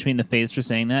like punch me in the face for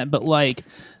saying that, but like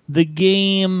the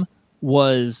game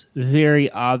was very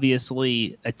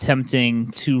obviously attempting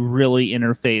to really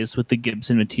interface with the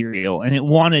Gibson material, and it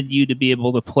wanted you to be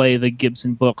able to play the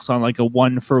Gibson books on like a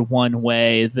one-for-one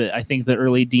way that I think the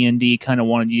early D&D kind of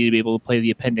wanted you to be able to play the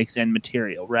Appendix N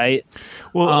material, right?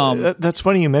 Well, that's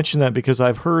funny you mentioned that, because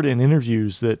I've heard in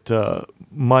interviews that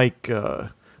Mike,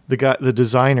 the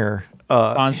designer,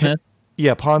 Don Smith?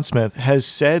 Pondsmith has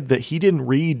said that he didn't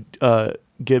read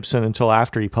Gibson until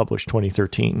after he published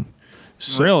 2013.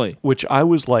 So, really? Which I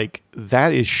was like,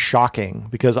 that is shocking,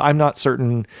 because I'm not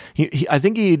certain. I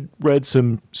think he read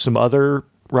some other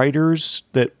writers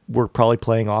that were probably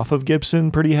playing off of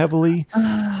Gibson pretty heavily,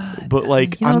 but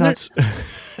like, I'm not.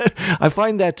 I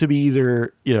find that to be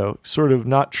either, sort of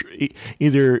not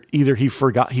either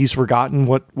he's forgotten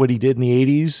what he did in the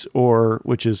 80s, or,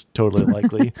 which is totally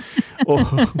likely,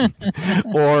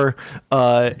 or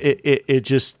it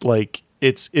just like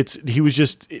he was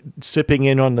just sipping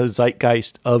in on the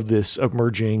zeitgeist of this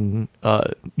emerging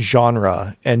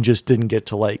genre and just didn't get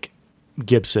to like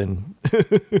Gibson.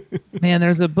 Man,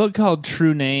 there's a book called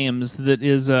True Names that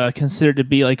is considered to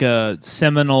be like a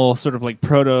seminal sort of like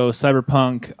proto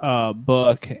cyberpunk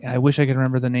book. I wish I could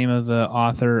remember the name of the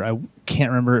author. I can't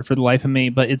remember it for the life of me,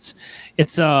 but it's kind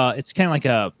of like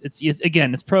it's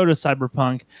proto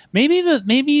cyberpunk. Maybe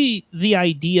the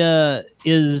idea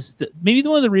is that maybe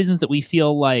one of the reasons that we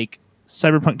feel like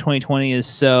Cyberpunk 2020 is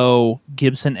so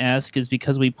Gibson-esque is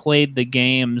because we played the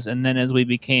games, and then as we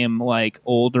became like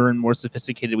older and more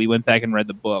sophisticated, we went back and read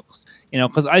the books.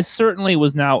 Because I certainly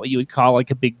was not what you would call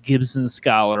like a big Gibson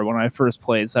scholar when I first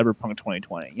played Cyberpunk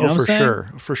 2020.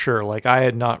 For sure. Like I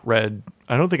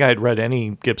don't think I had read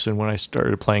any Gibson when I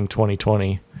started playing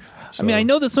 2020. So. I mean, I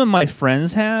know that some of my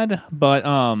friends had, but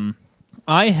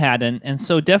I hadn't, and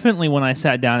so definitely when I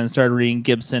sat down and started reading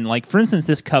Gibson, like for instance,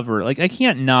 this cover, like I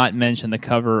can't not mention the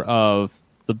cover of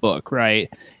the book,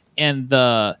 right? And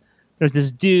there's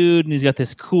this dude, and he's got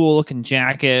this cool looking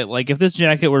jacket. Like if this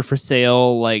jacket were for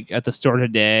sale, like at the store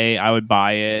today, I would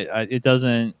buy it. It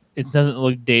doesn't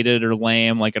look dated or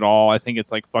lame like at all. I think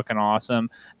it's like fucking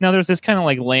awesome. Now there's this kind of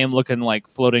like lame looking like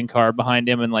floating car behind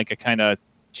him, and like a kind of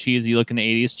cheesy looking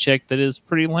 80s chick that is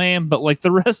pretty lame, but like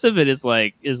the rest of it is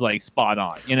like spot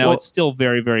on. It's still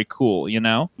very, very cool.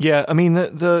 Yeah, I mean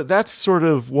that's sort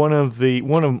of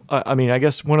I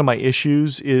guess one of my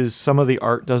issues is some of the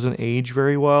art doesn't age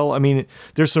very well. I mean,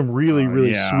 there's some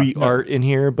really sweet art in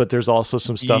here, but there's also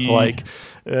some stuff like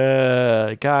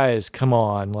guys, come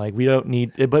on, like we don't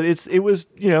need it. But it was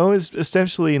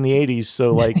essentially in the 80s,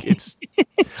 so like it's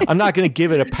I'm not going to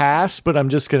give it a pass, but I'm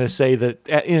just going to say that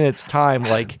in its time,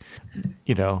 like,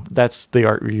 that's the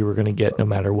art you were going to get no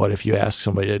matter what if you ask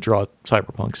somebody to draw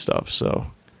cyberpunk stuff. So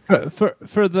here's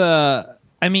the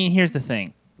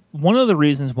thing. One of the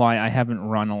reasons why I haven't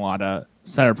run a lot of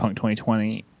Cyberpunk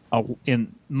 2020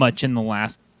 in the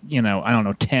last,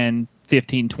 10,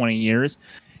 15, 20 years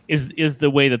is the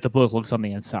way that the book looks on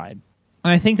the inside.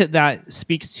 And I think that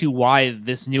speaks to why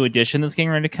this new edition that's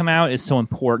getting ready to come out is so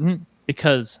important,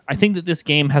 because I think that this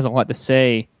game has a lot to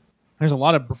say. There's a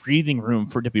lot of breathing room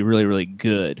for it to be really, really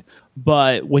good.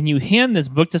 But when you hand this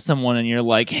book to someone and you're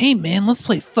like, hey, man, let's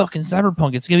play fucking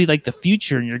Cyberpunk. It's going to be like the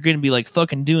future, and you're going to be like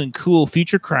fucking doing cool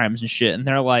future crimes and shit. And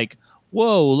they're like,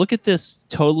 whoa, look at this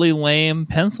totally lame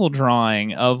pencil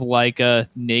drawing of like a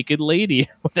naked lady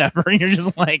or whatever. And you're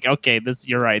just like, okay,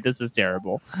 you're right. This is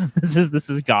terrible. This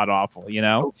is god awful,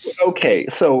 Okay,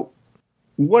 so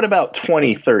what about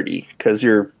 2030? Because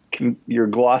you're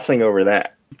glossing over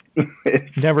that.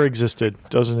 Never existed.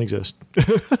 Doesn't exist.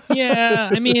 Yeah,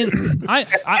 I mean, I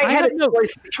had a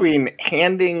choice between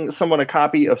handing someone a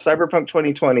copy of Cyberpunk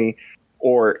 2020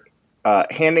 or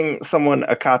handing someone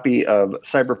a copy of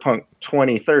Cyberpunk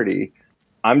 2030.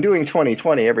 I'm doing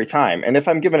 2020 every time. And if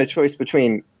I'm given a choice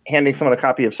between handing someone a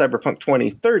copy of Cyberpunk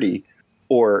 2030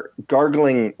 or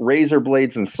gargling razor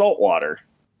blades in salt water,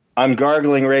 I'm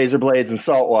gargling razor blades in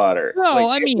salt water. Well,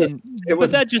 like, it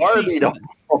was that just speaks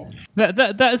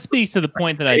that speaks to the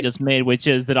point that I just made, which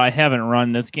is that I haven't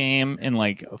run this game in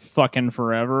like fucking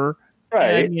forever.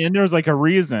 Right. And there's like a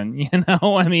reason, and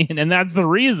that's the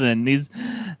reason.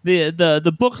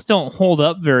 The books don't hold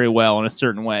up very well in a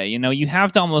certain way. You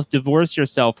have to almost divorce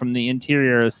yourself from the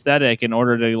interior aesthetic in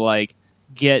order to like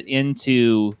get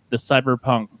into the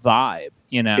cyberpunk vibe.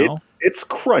 It's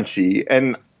crunchy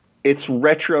and it's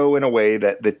retro in a way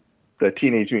that the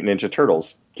Teenage Mutant Ninja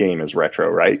Turtles game is retro,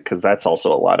 right? Because that's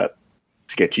also a lot of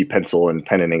sketchy pencil and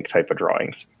pen and ink type of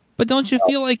drawings. But don't you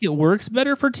feel like it works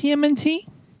better for TMNT?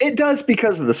 It does,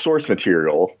 because of the source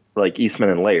material, like Eastman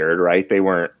and Laird, right?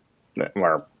 The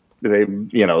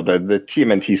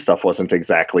TMNT stuff wasn't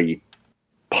exactly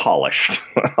polished.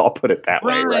 I'll put it that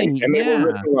way, right? And they were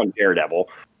written on Daredevil,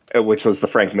 which was the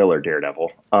Frank Miller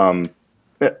Daredevil.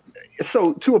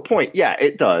 So to a point, yeah,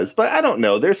 it does. But I don't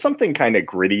know. There's something kind of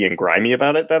gritty and grimy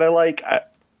about it that I like. I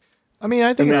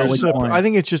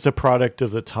think it's just a product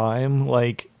of the time.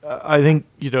 Like, I think,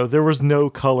 there was no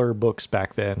color books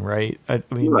back then, right?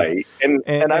 Right. And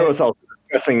I was also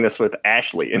discussing this with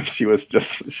Ashley, and she was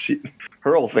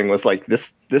her whole thing was like,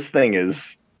 this thing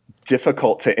is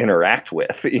difficult to interact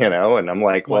with, and I'm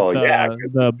like, well,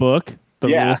 the book,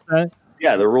 rule set?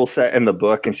 Yeah, the rule set in the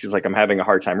book, and she's like, I'm having a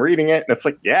hard time reading it. And it's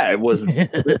like, yeah, it was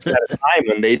at a time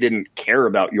when they didn't care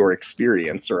about your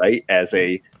experience, right? As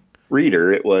a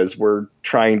reader, it was, we're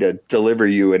trying to deliver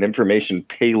you an information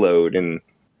payload in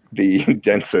the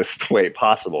densest way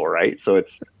possible, right? So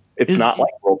it's not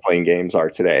like role-playing games are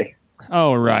today.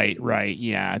 Oh, right,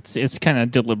 yeah. It's kind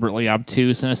of deliberately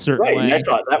obtuse in a certain way. And I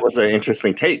thought that was an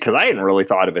interesting take, because I hadn't really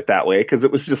thought of it that way, because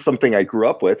it was just something I grew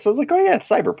up with. So I was like, oh yeah, it's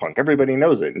cyberpunk. Everybody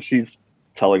knows it. And she's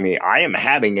telling me I am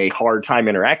having a hard time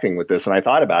interacting with this. And I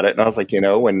thought about it, and I was like,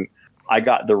 when I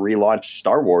got the relaunched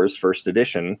Star Wars First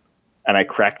Edition and I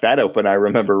cracked that open, I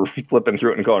remember flipping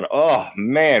through it and going, oh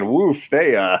man, woof,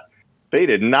 they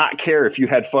did not care if you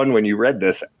had fun when you read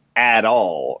this at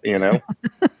all,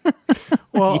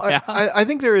 Well, yeah. I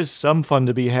think there is some fun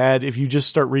to be had if you just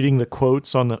start reading the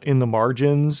quotes in the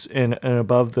margins and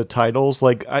above the titles.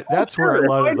 Like that's where a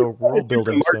lot of the world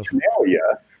building stuff.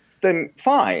 Then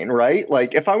fine, right?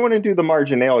 Like if I want to do the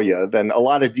marginalia, then a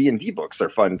lot of D&D books are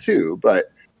fun too.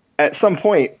 But at some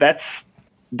point, that's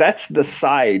the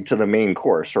side to the main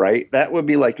course, right? That would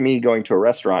be like me going to a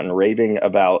restaurant and raving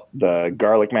about the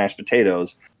garlic mashed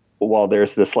potatoes while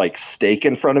there's this like steak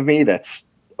in front of me that's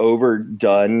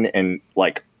overdone and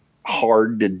like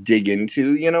hard to dig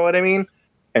into, you know what I mean?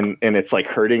 And it's like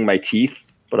hurting my teeth.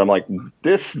 But I'm like,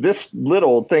 this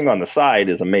little thing on the side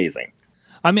is amazing.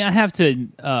 I mean, I have to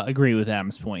agree with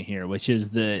Adam's point here, which is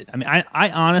that, I mean,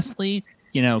 I honestly,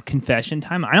 confession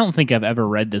time, I don't think I've ever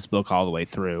read this book all the way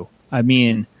through. I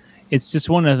mean, it's just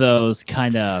one of those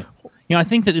kind of, I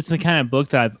think that it's the kind of book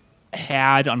that I've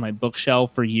had on my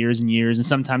bookshelf for years and years, and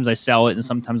sometimes I sell it and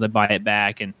sometimes I buy it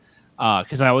back, and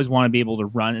because I always want to be able to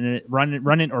run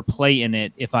it or play in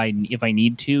it if I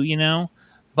need to,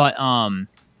 But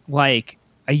like,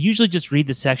 I usually just read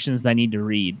the sections that I need to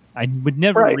read. I would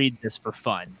never read this for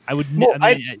fun. I would.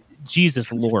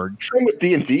 Jesus Lord. Same with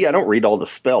D&D. I don't read all the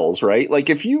spells, right?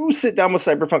 Like if you sit down with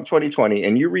Cyberpunk 2020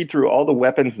 and you read through all the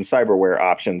weapons and cyberware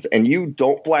options, and you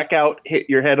don't black out, hit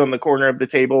your head on the corner of the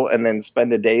table, and then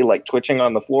spend a day like twitching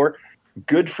on the floor,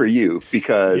 good for you,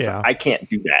 because I can't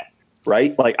do that.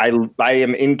 Right? Like I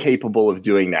am incapable of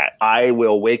doing that. I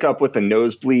will wake up with a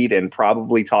nosebleed and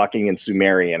probably talking in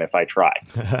Sumerian if I try.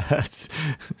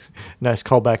 Nice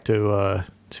callback to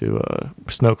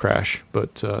Snow Crash,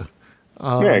 but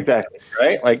yeah, exactly.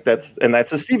 Right? Like that's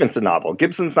a Stevenson novel.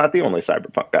 Gibson's not the only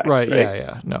cyberpunk guy. Right?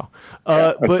 Yeah. No.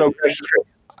 But Snow Crash is great.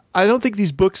 I don't think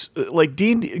these books, like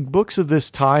D&D books of this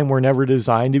time, were never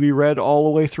designed to be read all the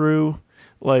way through.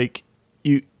 Like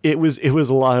it was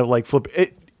a lot of like flip.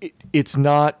 It's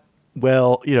not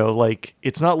like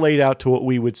it's not laid out to what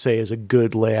we would say is a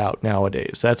good layout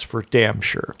nowadays. That's for damn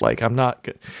sure. Like I'm not,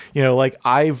 like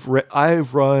I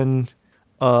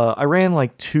ran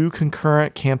like 2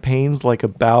 concurrent campaigns, like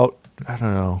about, I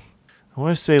don't know, I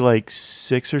want to say like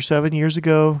 6 or 7 years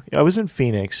ago. I was in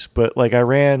Phoenix, but like I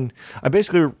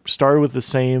basically started with the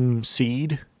same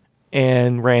seed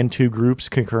and ran 2 groups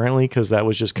concurrently because that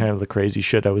was just kind of the crazy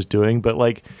shit I was doing. But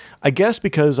like, I guess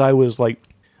because I was like,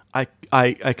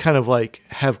 I kind of like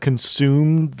have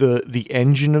consumed the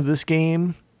engine of this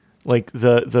game, like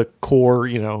the core,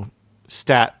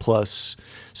 stat plus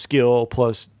skill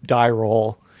plus die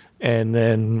roll, and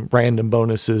then random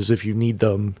bonuses if you need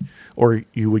them or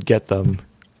you would get them.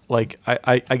 Like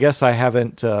I guess I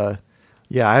haven't I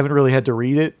haven't really had to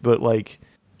read it, but like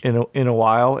in a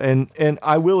while, and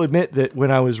I will admit that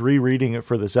when I was rereading it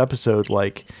for this episode,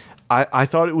 like I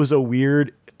thought it was a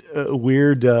weird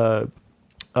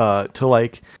to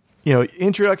like,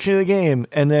 introduction to the game,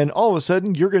 and then all of a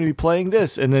sudden you're going to be playing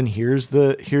this, and then here's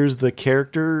the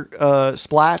character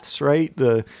splats, right?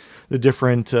 The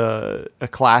different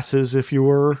classes, if you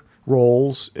were,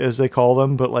 roles as they call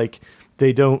them, but like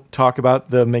they don't talk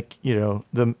about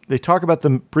they talk about the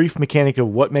brief mechanic of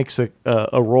what makes a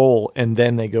role, and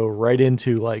then they go right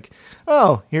into like,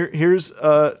 oh, here's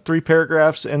 3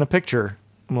 paragraphs and a picture.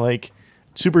 I'm like,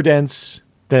 super dense.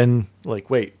 Then like,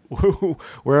 wait,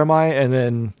 where am I? And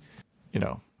then,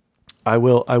 I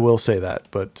will say that,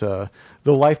 but the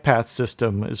life path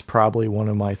system is probably one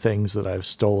of my things that I've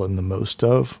stolen the most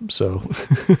of. So,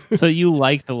 so you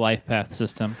like the life path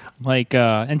system, like,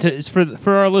 and it's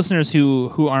for our listeners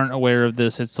who aren't aware of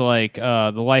this, it's like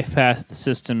the life path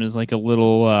system is like a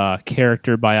little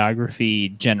character biography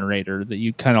generator that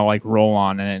you kind of like roll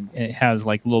on, and it has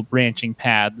like little branching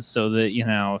paths so that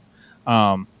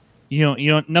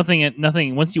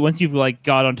nothing. Once you've like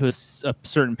got onto a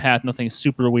certain path, nothing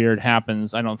super weird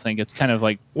happens. I don't think it's kind of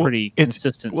like pretty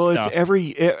consistent. Well, stuff. It's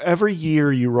every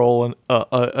year you roll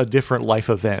a different life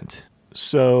event.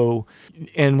 So,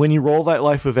 and when you roll that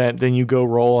life event, then you go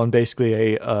roll on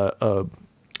basically a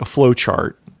flow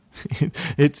chart.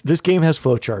 This game has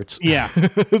flow charts. Yeah,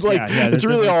 it's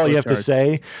really all you have to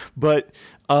say. But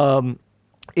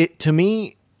to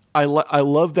me, I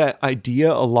love that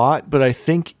idea a lot. But I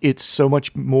think it's so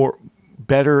much more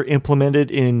better implemented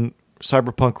in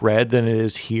Cyberpunk Red than it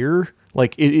is here.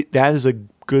 Like that is a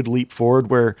good leap forward.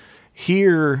 Where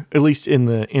here, at least in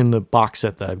the box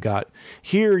set that I've got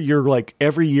here, you're like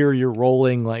every year you're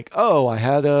rolling like, oh, I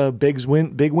had a big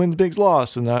win, big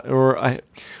loss, and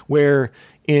where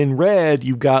in Red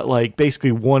you've got like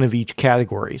basically one of each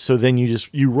category. So then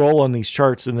you roll on these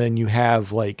charts, and then you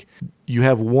have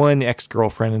one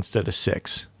ex-girlfriend instead of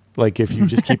 6. Like if you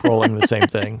just keep rolling the same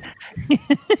thing.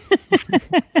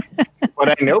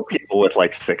 But I know people with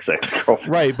like 6 ex-girlfriends.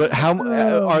 Right, but how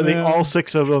are they all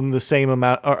 6 of them the same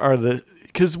amount?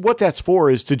 Because what that's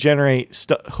for is to generate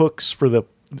hooks for the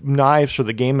knives for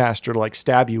the game master to like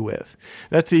stab you with.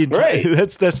 That's the right.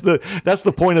 that's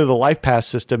the point of the life pass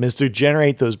system, is to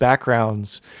generate those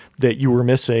backgrounds that you were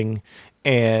missing.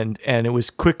 And it was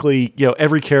quickly,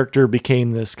 every character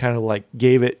became this kind of like,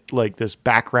 gave it like this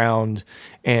background,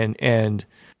 and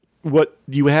what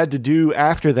you had to do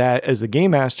after that as the game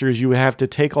master is you would have to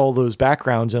take all those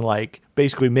backgrounds and like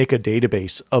basically make a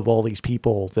database of all these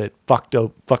people that fucked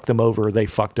them over,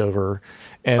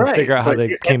 and figure out how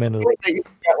they came into you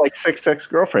got like 6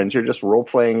 ex-girlfriends. You're just role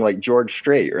playing like George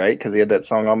Strait, right? Because he had that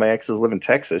song "All My Exes Live in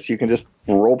Texas." You can just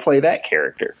role play that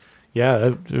character. Yeah,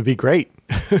 it would be great.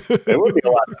 It would be a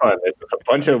lot of fun. It's just a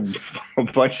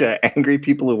bunch of angry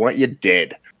people who want you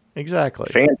dead. Exactly.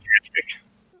 Fantastic.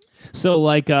 So,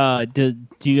 like, do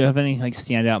you have any like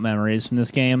standout memories from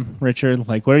this game, Richard?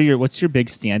 Like, what's your big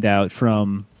standout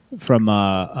from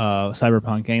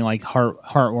Cyberpunk? Any like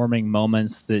heartwarming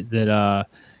moments that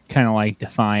kind of like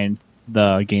defined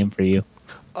the game for you?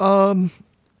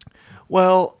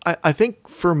 Well, I think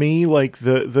for me, like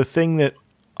the thing that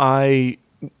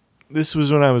this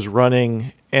was when I was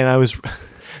running, and I was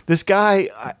this guy.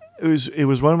 It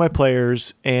was one of my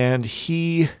players, and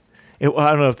I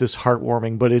don't know if this is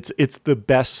heartwarming, but it's the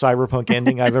best Cyberpunk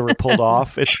ending I've ever pulled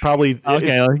off. It's probably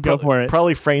go for it.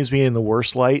 Probably frames me in the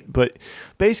worst light, but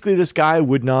basically this guy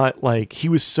would not like. He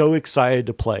was so excited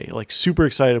to play, like super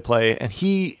excited to play, and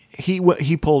he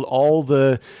pulled all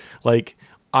the like,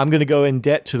 I'm going to go in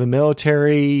debt to the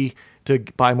military to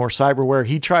buy more cyberware.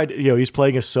 He tried, he's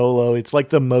playing a solo. It's like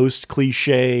the most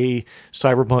cliche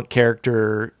Cyberpunk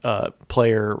character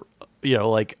player,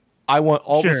 like, I want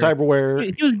all the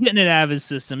cyberware. He was getting it out of his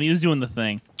system. He was doing the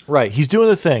thing. Right. He's doing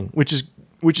the thing, which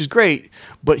is great,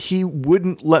 but he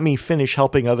wouldn't let me finish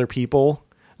helping other people.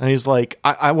 And he's like,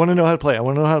 I want to know how to play. I'm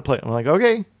like,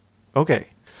 okay.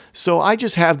 So I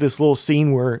just have this little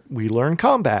scene where we learn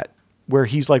combat, where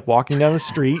he's like walking down the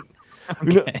street.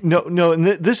 Okay. No. And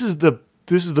this is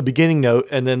the beginning note,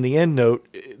 and then the end note.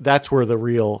 That's where the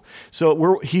real.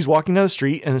 So he's walking down the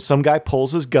street, and some guy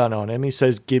pulls his gun on him. He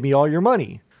says, "Give me all your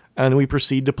money." And we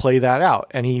proceed to play that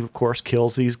out. And he, of course,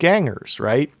 kills these gangers,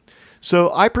 right?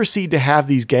 So I proceed to have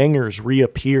these gangers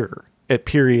reappear at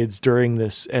periods during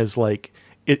this as like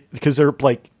it, because they're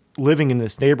like living in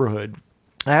this neighborhood.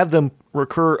 I have them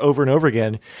recur over and over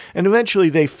again. And eventually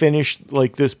they finish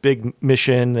like this big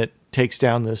mission that takes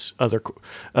down this other.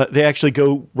 They actually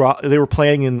they were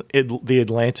playing in the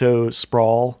Atlanto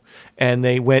Sprawl, and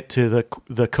they went to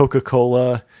the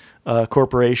Coca-Cola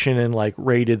corporation and like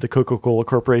raided the Coca-Cola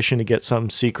corporation to get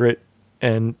some secret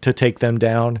and to take them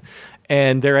down.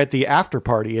 And they're at the after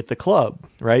party at the club,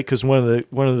 right? Because one of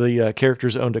the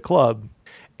characters owned a club,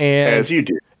 and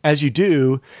as you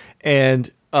do, and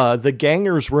the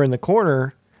gangers were in the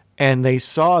corner, and they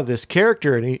saw this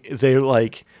character, and they're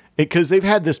like, because they've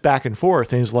had this back and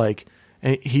forth, and he's like,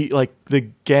 the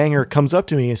ganger comes up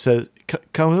to me and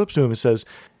says,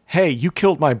 "Hey, you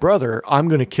killed my brother. I'm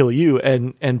going to kill you."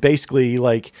 And basically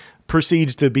like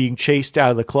proceeds to being chased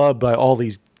out of the club by all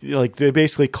these, like they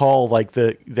basically call like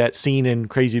that scene in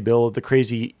Crazy Bill, the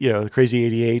crazy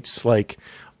 88s, like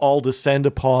all descend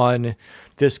upon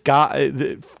this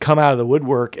guy, come out of the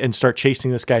woodwork and start chasing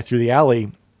this guy through the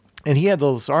alley. And he had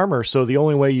all this armor. So the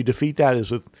only way you defeat that is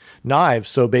with knives.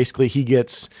 So basically he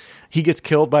gets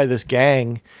killed by this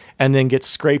gang and then gets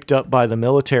scraped up by the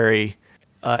military.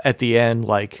 At the end,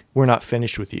 like, we're not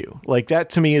finished with you. Like, that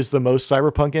to me is the most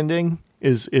Cyberpunk ending,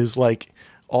 is like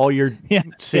all your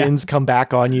sins come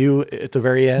back on you at the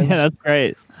very end. Yeah, that's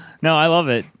great. No, I love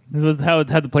it. How'd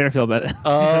the player feel about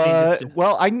it?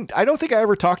 Well, I don't think I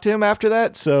ever talked to him after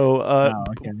that. So,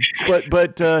 okay.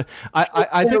 but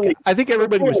I think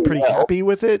everybody was pretty happy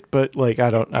with it. But like,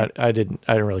 I didn't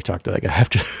really talk to that guy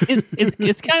after.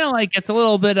 It's kind of like it's a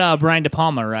little bit Brian De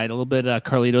Palma, right? A little bit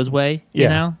Carlito's Way, you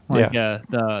know, like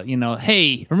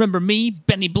hey, remember me,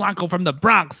 Benny Blanco from the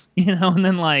Bronx, you know,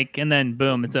 and then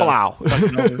boom, it's wow.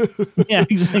 Yeah,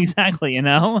 exactly, you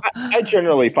know. I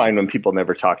generally find when people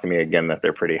never talk to me again that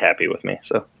they're pretty happy with me.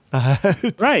 So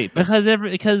right, because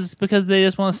they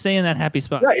just want to stay in that happy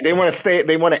spot. Right, they want to stay.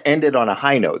 They want to end it on a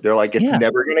high note. They're like, it's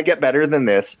never going to get better than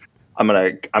this. I'm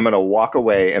gonna walk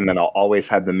away, and then I'll always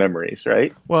have the memories.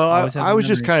 Right. Well, I was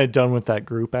just kind of done with that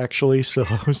group actually. So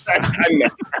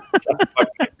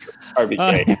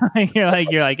you're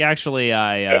like actually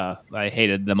I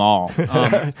hated them all.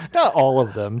 Not all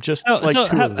of them, just two of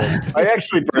them. I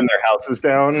actually burned their houses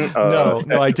down.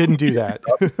 No, I didn't do that.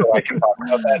 So I can talk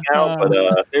about that now. But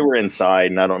they were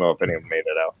inside, and I don't know if anyone made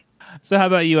it out. So how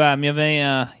about you? You have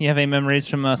any memories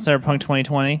from Cyberpunk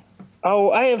 2020?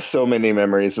 Oh, I have so many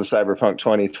memories of Cyberpunk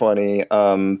 2020.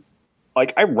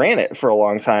 Like I ran it for a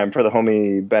long time for the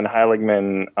homie Ben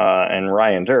Heiligman and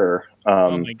Ryan Durr.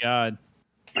 Oh my god.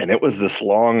 And it was this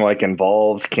long, like,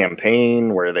 involved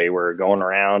campaign where they were going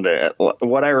around.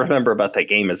 What I remember about that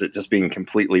game is it just being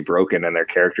completely broken and their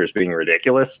characters being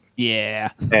ridiculous.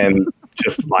 Yeah. And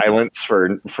just violence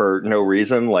for no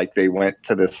reason. Like, they went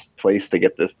to this place to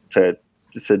get this to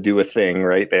do a thing,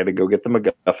 right? They had to go get the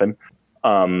MacGuffin.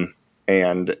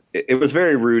 And it was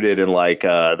very rooted in, like,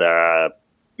 the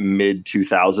mid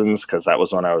 2000s, because that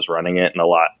was when I was running it, and a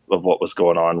lot of what was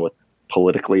going on with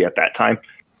politically at that time,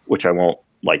 which I won't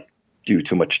like do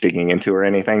too much digging into or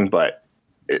anything, but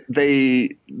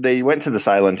they went to this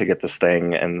island to get this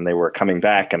thing, and they were coming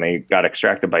back, and they got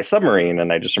extracted by submarine.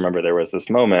 And I just remember there was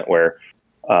this moment where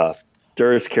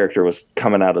Durr's character was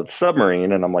coming out of the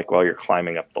submarine, and I'm like, well, you're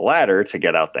climbing up the ladder to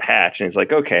get out the hatch. And he's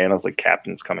like, okay. And I was like,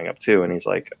 Captain's coming up too. And he's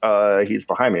like, he's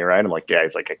behind me, right? I'm like, yeah.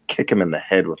 He's like, I kick him in the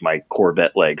head with my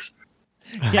Corvette legs.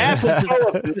 Yeah.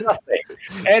 Nothing.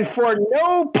 And for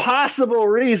no possible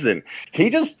reason, he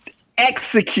just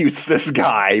executes this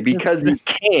guy because he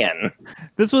can.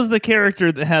 This was the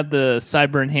character that had the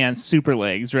cyber enhanced super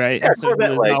legs, right? Yeah,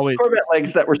 Corvette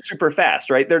legs that were super fast,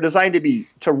 right? They're designed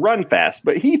to run fast,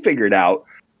 but he figured out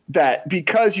that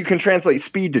because you can translate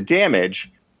speed to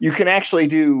damage, you can actually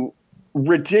do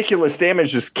ridiculous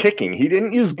damage just kicking. He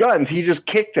didn't use guns, he just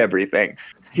kicked everything.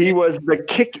 He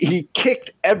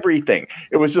kicked everything.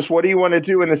 It was just, what do you want to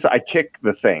do in this? I kick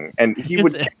the thing. And he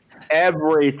would kick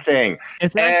everything.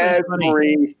 It's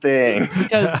everything.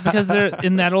 Because they're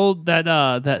in that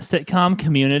sitcom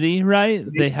Community, right?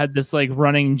 They had this like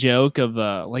running joke of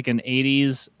like an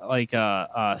 80s like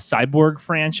cyborg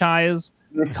franchise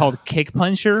called Kick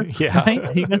Puncher. Yeah. Right?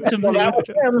 Are you guys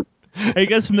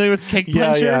familiar with Kick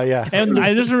Puncher? Yeah. And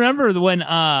I just remember when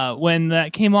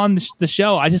that came on the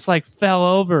show, I just like fell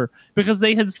over because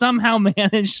they had somehow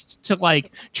managed to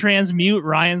like transmute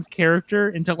Ryan's character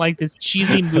into like this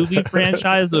cheesy movie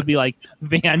franchise that would be like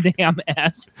Van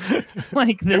Damme-esque.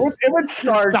 Like this. It would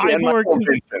star Jan Michael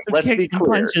Vincent. Let's be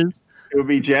clear. Punches. It would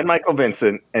be Jan Michael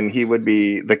Vincent, and he would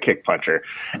be the Kick Puncher.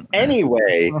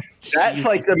 Anyway, that's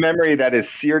like the memory that is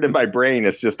seared in my brain.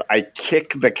 Is just I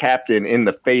kick the captain in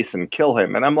the face and kill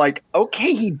him, and I'm like,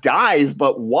 okay, he dies,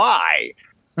 but why?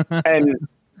 And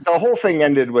the whole thing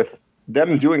ended with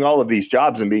them doing all of these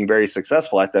jobs and being very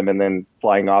successful at them, and then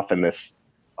flying off in this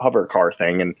hover car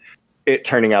thing, and it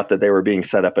turning out that they were being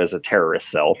set up as a terrorist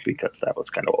cell because that was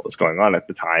kind of what was going on at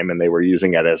the time, and they were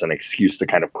using it as an excuse to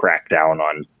kind of crack down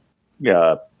on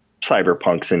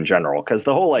cyberpunks in general, because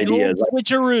the whole idea is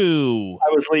switcheroo. I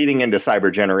was leading into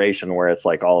Cyber Generation, where it's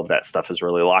like all of that stuff is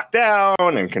really locked down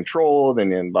and controlled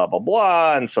and in blah blah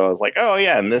blah, and so I was like, oh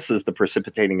yeah, and this is the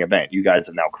precipitating event. You guys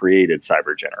have now created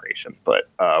Cyber Generation, but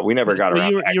we never got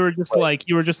around. You were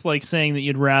just like saying that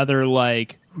you'd rather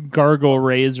like gargle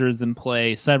razors than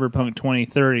play Cyberpunk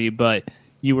 2030, but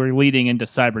you were leading into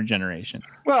Cyber Generation.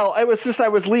 Well, I was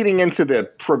leading into the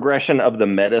progression of the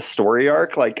meta story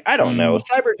arc. Like, I don't know.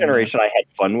 Cyber Generation I had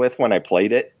fun with when I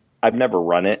played it. I've never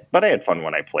run it, but I had fun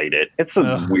when I played it. It's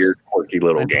a weird, quirky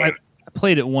little game. I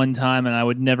played it one time and I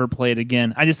would never play it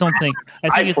again. I just don't think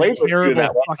it's a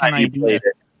terrible fucking idea.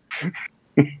 I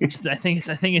think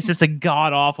it's just a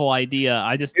god awful idea.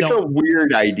 It's a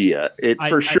weird idea. It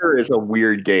sure is a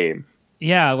weird game.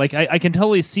 Yeah, like I can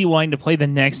totally see wanting to play the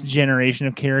next generation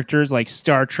of characters, like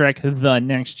Star Trek: The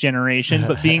Next Generation,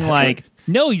 but being like,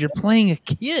 no, you're playing a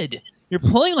kid. you're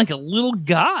playing like a little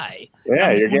guy.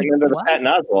 Yeah, you're getting into the Patton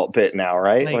Oswalt bit now,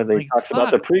 right? Like, Where they talks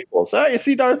about the prequels. Oh, you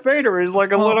see Darth Vader is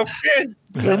like a little kid.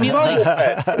 He's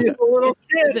a little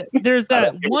kid. There's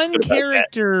that one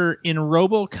character in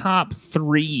RoboCop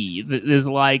 3 that is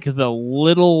like the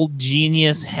little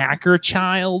genius hacker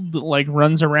child that like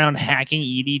runs around hacking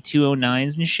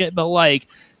ED-209s and shit. But like,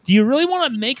 do you really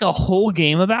want to make a whole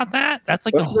game about that? That's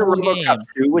like Wasn't the whole there RoboCop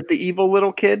game. 2 with the evil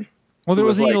little kid? Well, there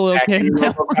was an like evil little kid in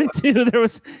that RoboCop. one too. There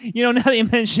was, now that you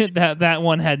mentioned it, that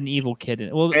one had an evil kid in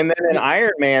it. Well, And then in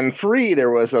Iron Man 3, there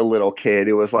was a little kid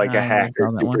who was like a I hacker,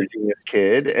 saw that super one. genius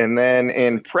kid. And then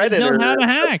in Predator, know how to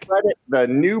hack. the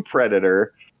new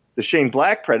Predator, the Shane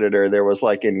Black Predator, there was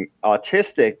like an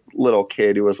autistic little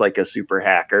kid who was like a super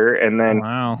hacker. And then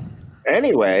wow.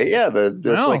 anyway, yeah, this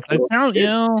No, like it sounds,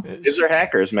 kids are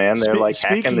hackers, man. They're like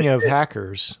hacking speaking the of shit.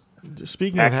 hackers.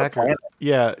 Speaking Hack of the hackers, planet.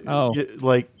 yeah. Oh.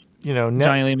 Like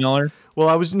Johnny Lee Miller. Well,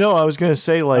 I was going to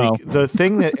say like Oh. the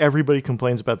thing that everybody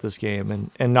complains about this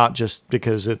game, and not just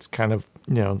because it's kind of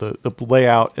the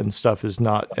layout and stuff is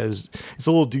not as it's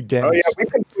a little too dense. Oh yeah, we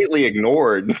completely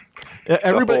ignored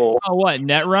Everybody, the whole Oh, what,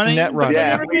 net running? Net running. Because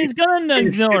Yeah, everybody's gonna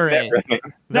ignore it.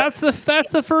 That's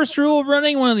the first rule of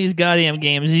running one of these goddamn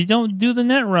games. You don't do the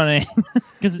net running.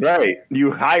 Right.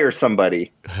 You hire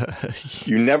somebody.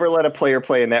 You never let a player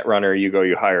play a net runner.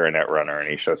 You hire a net runner, and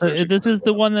he shows. This is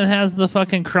the one that has the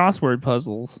fucking crossword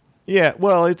puzzles. Yeah,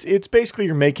 well, it's basically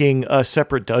you're making a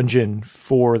separate dungeon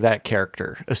for that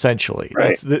character, essentially.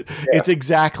 Right. It's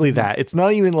exactly that. It's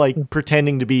not even like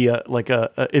pretending to be a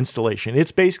installation.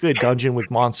 It's basically a dungeon with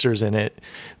monsters in it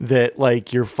that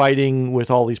like you're fighting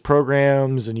with all these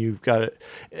programs, and you've got it.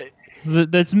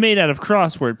 That's made out of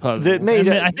crossword puzzles.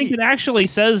 I think it actually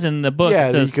says in the book. Yeah,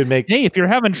 it says, you could make. Hey, if you're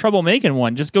having trouble making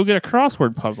one, just go get a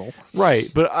crossword puzzle.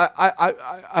 Right, but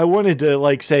I wanted to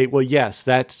like say, well, yes,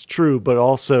 that's true, but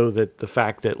also that the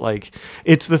fact that like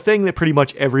it's the thing that pretty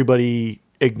much everybody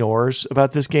ignores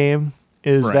about this game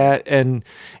is Right. that, and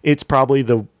it's probably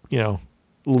the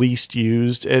least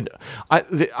used. And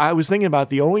I was thinking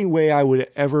about the only way I would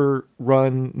ever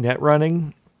run net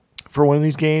running for one of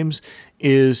these games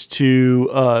is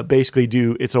to basically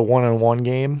it's a one-on-one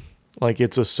game, like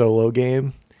it's a solo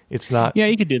game. It's not. Yeah,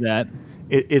 you could do that.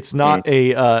 It's not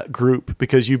a group,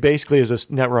 because you basically as a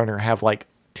netrunner have like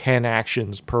 10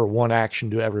 actions per one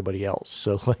action to everybody else.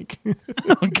 So like,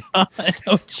 Oh God!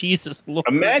 Oh Jesus Lord!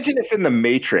 Imagine if in the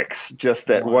Matrix,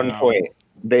 just at one point,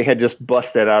 they had just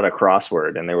busted out a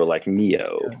crossword, and they were like,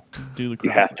 "Neo, Do the you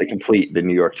have to complete the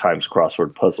New York Times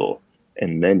crossword puzzle,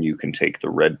 and then you can take the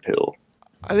red pill."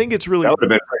 I think it's really That would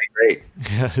have been pretty great.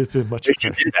 yeah, it'd been much They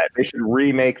should do that. They should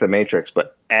remake the Matrix,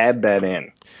 but add that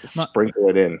in, sprinkle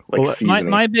it in like Well, seasoning.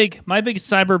 my big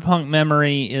cyberpunk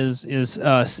memory is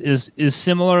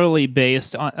similarly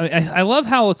based on. I love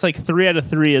how it's like 3 out of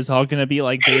 3 is all going to be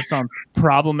like based on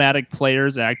problematic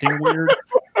players acting weird.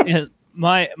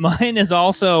 Mine is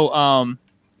also a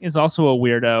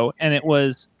weirdo, and it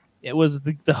was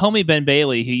the homie Ben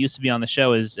Bailey, who used to be on the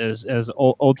show, as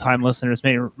old time listeners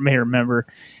may remember.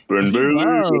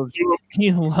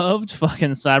 He loved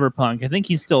fucking cyberpunk. I think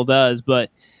he still does, but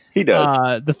He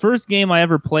does. the first game I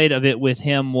ever played of it with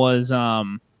him was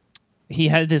he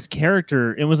had this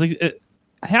character. It was like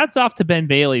hats off to Ben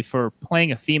Bailey for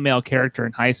playing a female character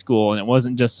in high school, and it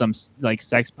wasn't just some like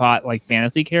sex pot like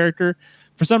fantasy character.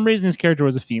 For some reason, his character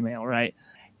was a female, right?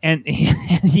 And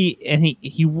his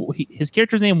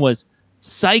character's name was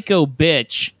Psycho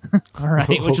Bitch, all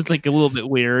right, which is like a little bit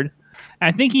weird.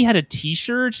 I think he had a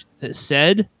T-shirt that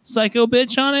said "Psycho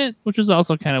Bitch" on it, which was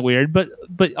also kind of weird, but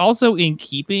also in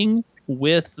keeping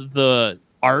with the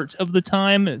art of the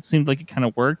time. It seemed like it kind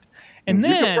of worked. And you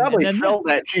then could probably sell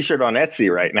that T-shirt on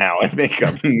Etsy right now and make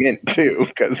a mint too,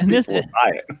 because people will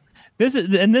buy it. This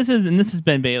is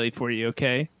Ben Bailey for you,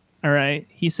 okay? All right.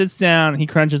 He sits down, he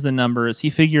crunches the numbers, he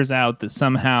figures out that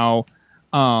somehow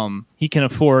he can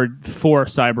afford 4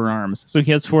 cyber arms. So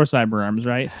he has 4 cyber arms,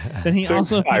 right? Then he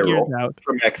also figures out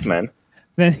from X-Men.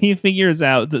 Then he figures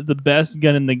out that the best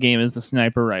gun in the game is the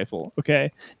sniper rifle.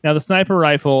 Okay. Now the sniper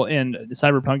rifle in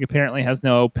Cyberpunk apparently has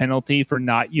no penalty for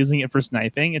not using it for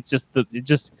sniping. It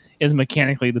just is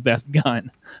mechanically the best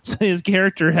gun. So his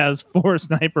character has 4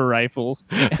 sniper rifles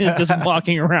and is just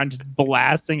walking around just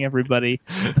blasting everybody.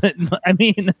 But I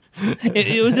mean,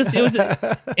 it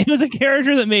was a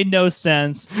character that made no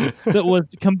sense, that was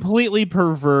completely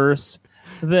perverse.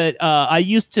 That I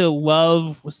used to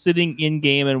love sitting in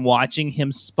game and watching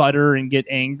him sputter and get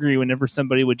angry whenever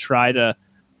somebody would try to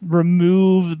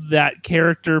remove that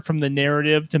character from the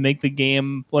narrative to make the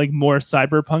game like more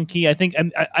cyberpunky. I think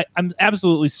I'm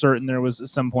absolutely certain there was at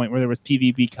some point where there was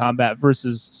PvP combat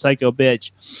versus Psycho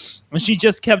Bitch, and she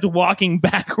just kept walking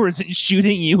backwards and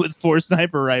shooting you with 4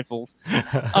 sniper rifles.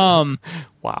 Wow.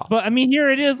 But I mean, here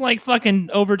it is, like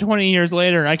fucking over 20 years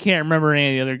later. I can't remember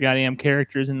any of the other goddamn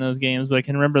characters in those games, but I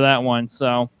can remember that one.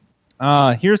 So,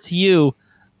 here's to you,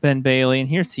 Ben Bailey, and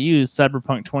here's to you,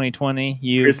 Cyberpunk 2020.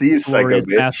 Here's to you, Psycho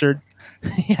Bitch. Bastard.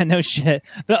 Yeah, no shit.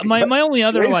 My only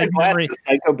other memory,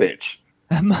 Psycho Bitch.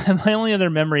 My only other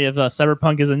memory of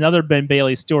Cyberpunk is another Ben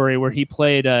Bailey story where he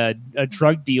played a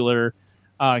drug dealer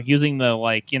using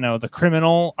the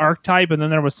criminal archetype, and then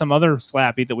there was some other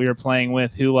slappy that we were playing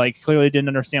with who clearly didn't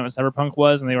understand what Cyberpunk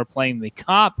was, and they were playing the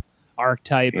cop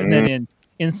archetype, and then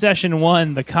in session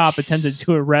 1, the cop attempted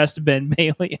to arrest Ben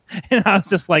Bailey, and I was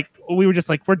just we were just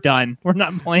we're done. We're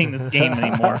not playing this game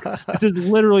anymore. This is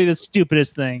literally the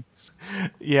stupidest thing.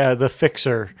 Yeah, the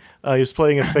Fixer. He was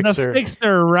playing a Fixer. The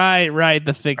Fixer, right.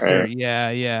 The Fixer.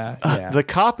 Yeah. The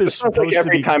cop is supposed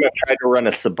every to be... time I've tried to run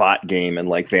a Sabat game in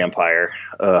Vampire.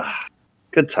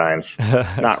 Good times.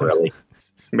 Not really.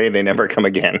 May they never come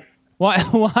again.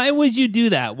 Why would you do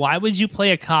that? Why would you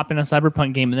play a cop in a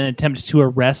Cyberpunk game and then attempt to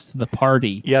arrest the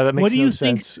party? Yeah, that makes no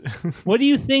sense. What do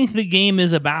you think the game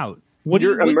is about?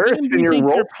 You're immersed in your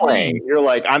role playing. You're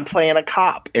like, I'm playing a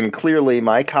cop, and clearly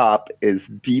my cop is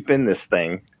deep in this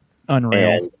thing.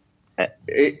 Unreal. And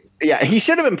he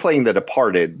should have been playing The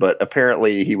Departed, but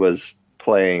apparently he was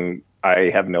playing...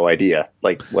 I have no idea.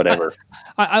 Whatever.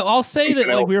 I'll say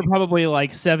that we were probably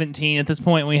 17 at this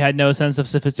point. We had no sense of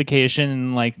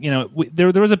sophistication, and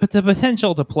there was the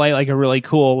potential to play a really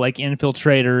cool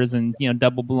infiltrators and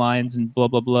double blinds and blah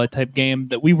blah blah type game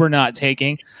that we were not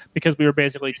taking, because we were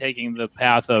basically taking the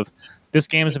path of this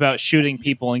game is about shooting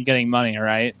people and getting money,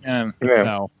 right?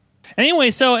 So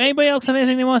anyway, anybody else have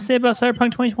anything they want to say about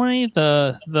Cyberpunk 2020,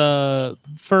 the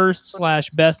first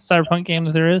 / best Cyberpunk game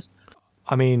that there is?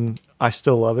 I mean, I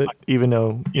still love it, even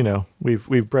though we've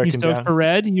broken down. You stoked for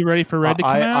Red? You ready for Red to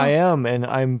come out? I am, and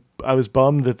I was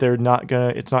bummed that they're not gonna.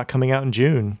 It's not coming out in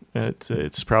June.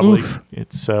 It's probably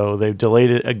so they've delayed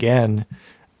it again.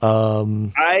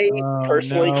 I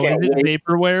personally can't. Is it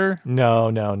vaporware?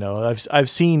 No. I've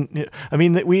seen. I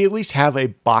mean, we at least have a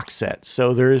box set,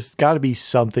 so there's got to be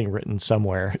something written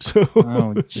somewhere. So.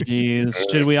 Oh, jeez.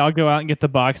 Should we all go out and get the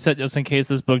box set just in case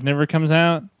this book never comes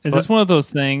out? Is this one of those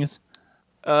things?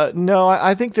 No,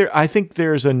 I think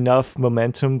there's enough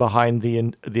momentum behind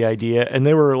the idea, and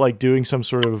they were doing some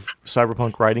sort of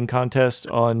cyberpunk writing contest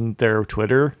on their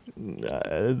Twitter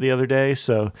the other day.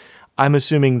 So I'm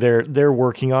assuming they're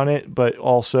working on it, but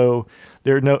also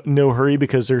there's no hurry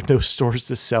because there's no stores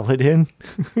to sell it in.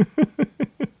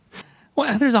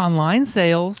 Well, there's online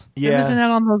sales. Yeah. They're missing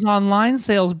out on those online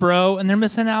sales, bro. And they're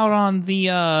missing out on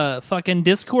the fucking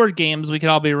Discord games we could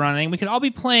all be running. We could all be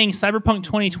playing Cyberpunk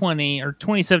 2020 or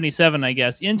 2077, I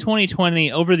guess, in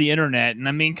 2020 over the internet. And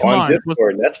I mean, come on.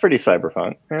 Discord, that's pretty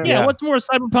cyberpunk. Yeah, what's more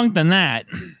cyberpunk than that?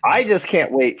 I just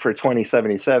can't wait for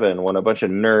 2077 when a bunch of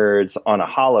nerds on a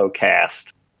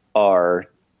HoloCast are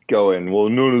going, well,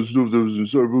 none of the stuff that was in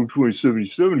Cyberpunk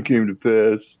 2077 came to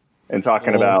pass. And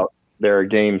talking about there are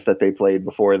games that they played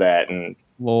before that and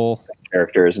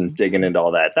characters and digging into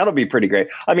all that. That'll be pretty great.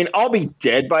 I mean, I'll be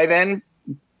dead by then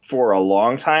for a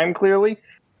long time, clearly,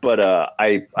 but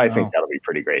I think that'll be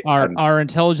pretty great. Our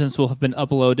intelligence will have been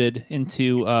uploaded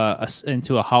into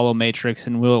a hollow matrix,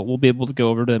 and we'll be able to go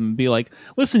over to them and be like,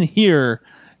 listen here,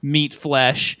 meat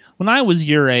flesh. When I was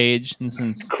your age, and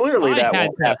since clearly that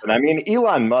won't happen. I mean,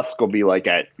 Elon Musk will be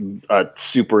at a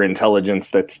super intelligence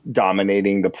that's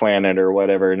dominating the planet or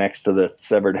whatever, next to the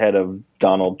severed head of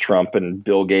Donald Trump and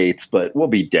Bill Gates, but we'll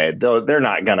be dead. They're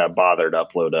not gonna bother to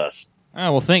upload us.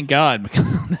 Oh well, thank God,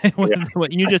 because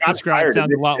what you just described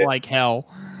sounds a lot like hell.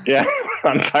 Yeah,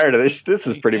 I'm tired of this. This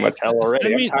is pretty much hell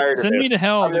already. I'm tired of this. Send me to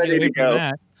hell. I'm ready to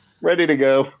go. Ready to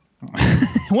go.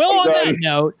 Well, on that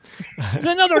note, it's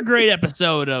been another great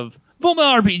episode of Full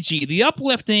Metal RPG, the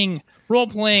uplifting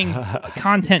role-playing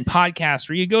content podcast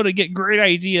where you go to get great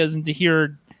ideas and to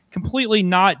hear completely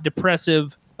not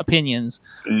depressive opinions.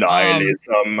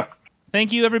 Nihilism.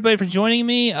 Thank you, everybody, for joining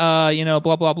me. Blah,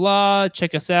 blah, blah.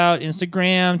 Check us out.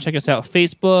 Instagram. Check us out.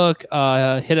 Facebook.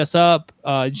 Hit us up.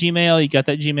 Gmail. You got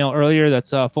that Gmail earlier.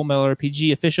 That's Full Metal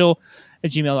RPG official at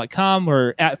gmail.com.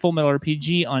 We're at Full Metal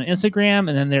RPG on Instagram.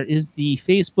 And then there is the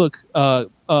Facebook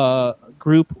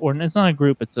group, or it's not a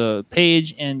group, it's a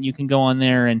page. And you can go on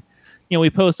there and, we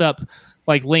post up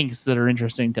links that are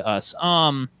interesting to us.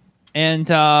 And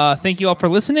thank you all for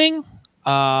listening.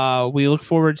 We look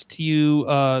forward to you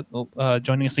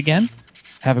joining us again.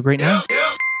 Have a great night.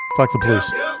 Fuck the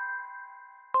police.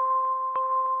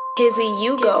 Kizzy,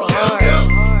 you go hard.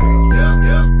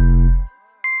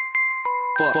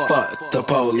 Fuck the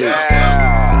police. Yeah.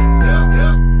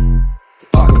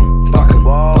 Fuck the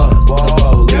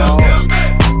police.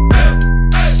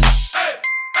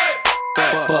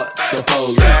 Fuck the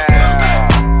police.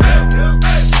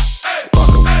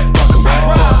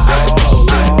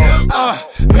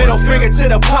 Middle finger to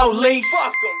the police.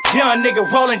 Young nigga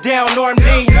rolling down Norm D.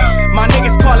 My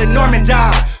niggas call it Norman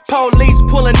die. Police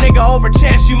pull a nigga over,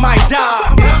 chance you might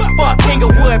die. Fuck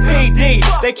Inglewood PD.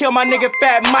 They kill my nigga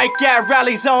Fat Mike at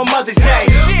rallies on Mother's Day.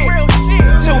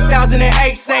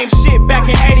 2008, same shit back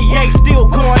in 88, still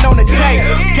going on today.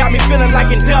 Got me feeling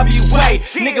like in WA.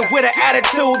 Nigga with an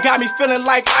attitude, got me feeling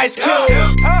like Ice Cube.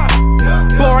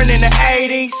 Born in the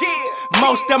 80s.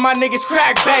 Most of my niggas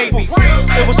crack babies.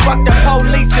 It was fuck the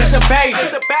police since a baby.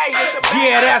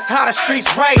 Yeah, that's how the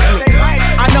streets raised me.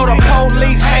 I know the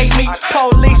police hate me.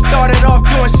 Police started off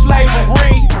doing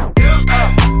slavery.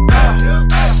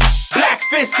 Black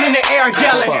fists in the air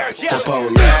yelling. Fuck the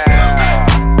police.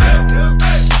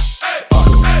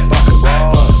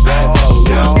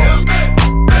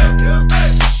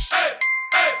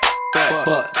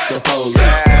 Fuck the police.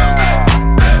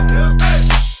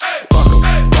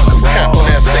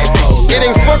 It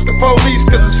ain't fuck the police,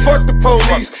 cause it's fuck the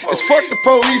police. It's fuck the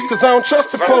police, cause I don't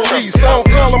trust the police. I don't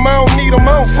call them, I don't need them,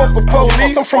 I don't fuck with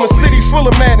police. I'm from a city full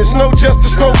of madness, no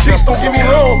justice, no peace, don't get me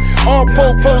wrong. All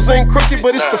po-pos ain't crooked,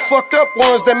 but it's the fucked up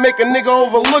ones that make a nigga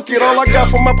overlook it. All I got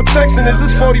for my protection is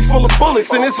this 40 full of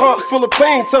bullets, and this heart full of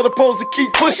pain. Tell the poles to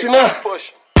keep pushing,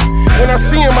 When I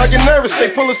see him, I get nervous. They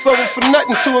pull us over for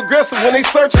nothing, too aggressive. When they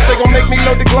search us, they gon' make me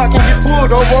load the Glock and get pulled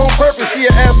over on purpose. He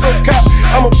an asshole cop,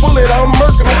 I'ma pull it, I'll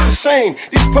murk him. It's a shame.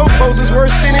 These po-pos is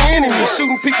worse than the enemy.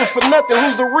 Shooting people for nothing.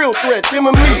 Who's the real threat? Them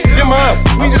or me? Them or us?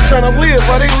 We just tryna live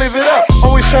while they live it up.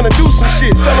 Always tryna do some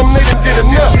shit. Tell them they done did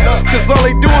enough. Cause all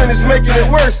they doing is making it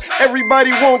worse. Everybody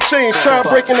won't change. Try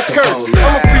breaking the curse.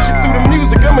 I'ma preach it through the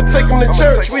music. I'ma take them to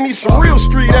church. We need some real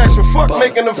street action. Fuck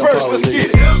making the verse. Let's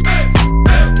get it.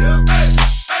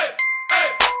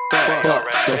 Fuck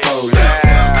the police.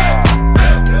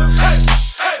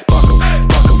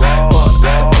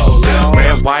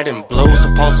 Red, white, and blue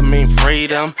supposed to mean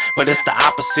freedom, but it's the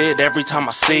opposite every time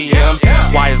I see him.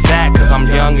 Why is that? Cause I'm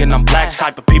young and I'm black.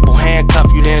 Type of people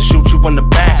handcuff you, then shoot you in the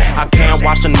back. I can't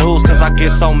watch the news cause I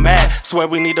get so mad. Swear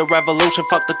we need a revolution,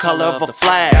 fuck the color of a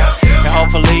flag. And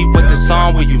hopefully with this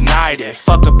song we're united.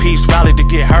 Fuck a peace rally to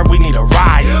get her, we need a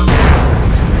riot.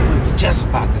 Just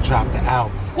about to drop the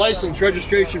album. License,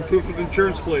 registration, proof of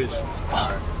insurance, please.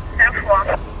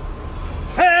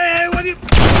 Hey, what do you...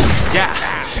 Yeah,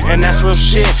 and that's real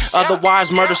shit.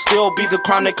 Otherwise, murder still be the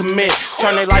crime they commit.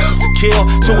 Turn their license to kill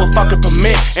to a fucking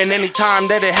permit. And anytime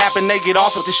that it happen, they get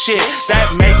off with the shit. That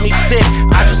make me sick,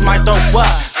 I just might throw up.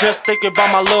 Just thinking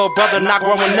about my little brother not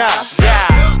growing up.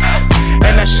 Yeah,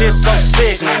 and that shit's so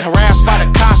sickening. Harassed by the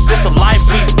cops, this the life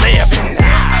we live.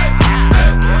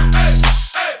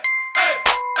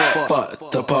 Fuck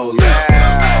the police.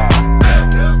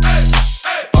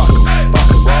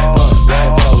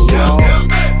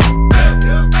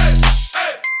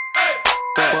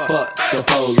 Fuck the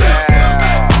police.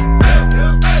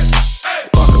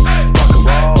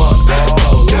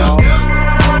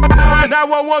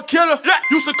 911 killer.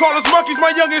 Used to call us monkeys,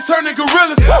 my youngest turning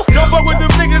gorillas. Don't fuck with them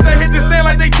niggas that hit the stand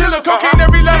like they killer. Cocaine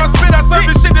every line I spit, I serve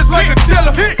this shit just like a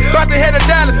dealer. About to head to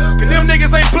Dallas, cause them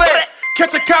niggas ain't playing.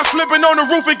 Catch a cop flipping on the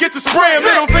roof and get to spraying.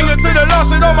 Middle finger to the law,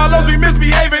 shit on my lows, we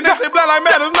misbehaving. They say black lives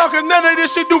matter, no, cause none of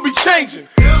this shit do be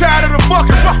changing. Tired of the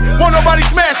fucking, won't nobody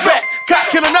smash back. Cop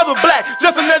kill another black,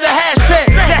 just another hashtag.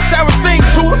 That's how it seemed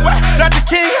to us. Dr.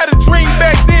 King had a dream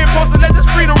back then, supposed to let this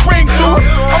freedom ring to us.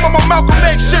 I'm on my Malcolm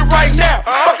X shit right now.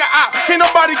 Fuck a op, can't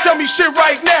nobody tell me shit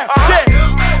right now. Yeah.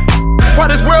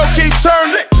 Why this world keeps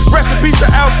turning? Rest in peace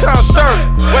to Altown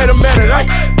Sterling. Wait a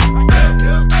minute,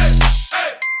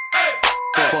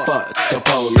 Fuck the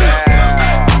police.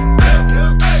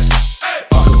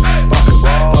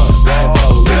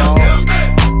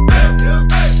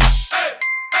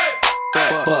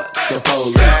 Fuck the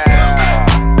police.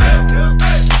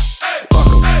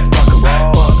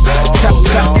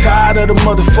 Tired of the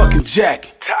motherfucking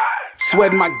jacket.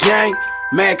 Sweating my gang,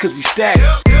 mad cause we stacking.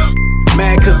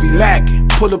 Mad cause we lacking.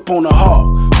 Pull up on the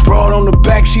hall. Broad on the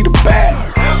back, she the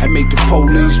bad. I make the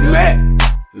police mad.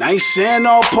 And I ain't saying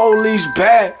all police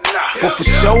bad, but for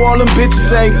sure all them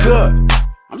bitches ain't good.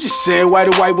 I'm just saying why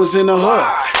the white was in the hood.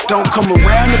 Don't come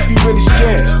around if you really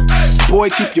scared. Boy,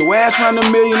 keep your ass round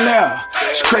a millionaire.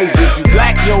 It's crazy if you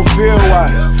black, you don't feel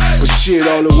wise. But shit,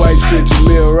 all the whites fit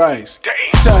Jamil Rice.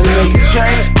 It's time to make a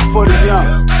change for the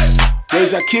young.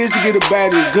 Raise our kids to get a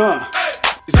bag and gun.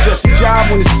 It's just a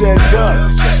job when it's said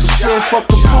done. So saying fuck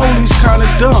the police kinda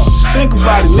dumb. Just think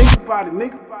about it,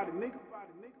 nigga.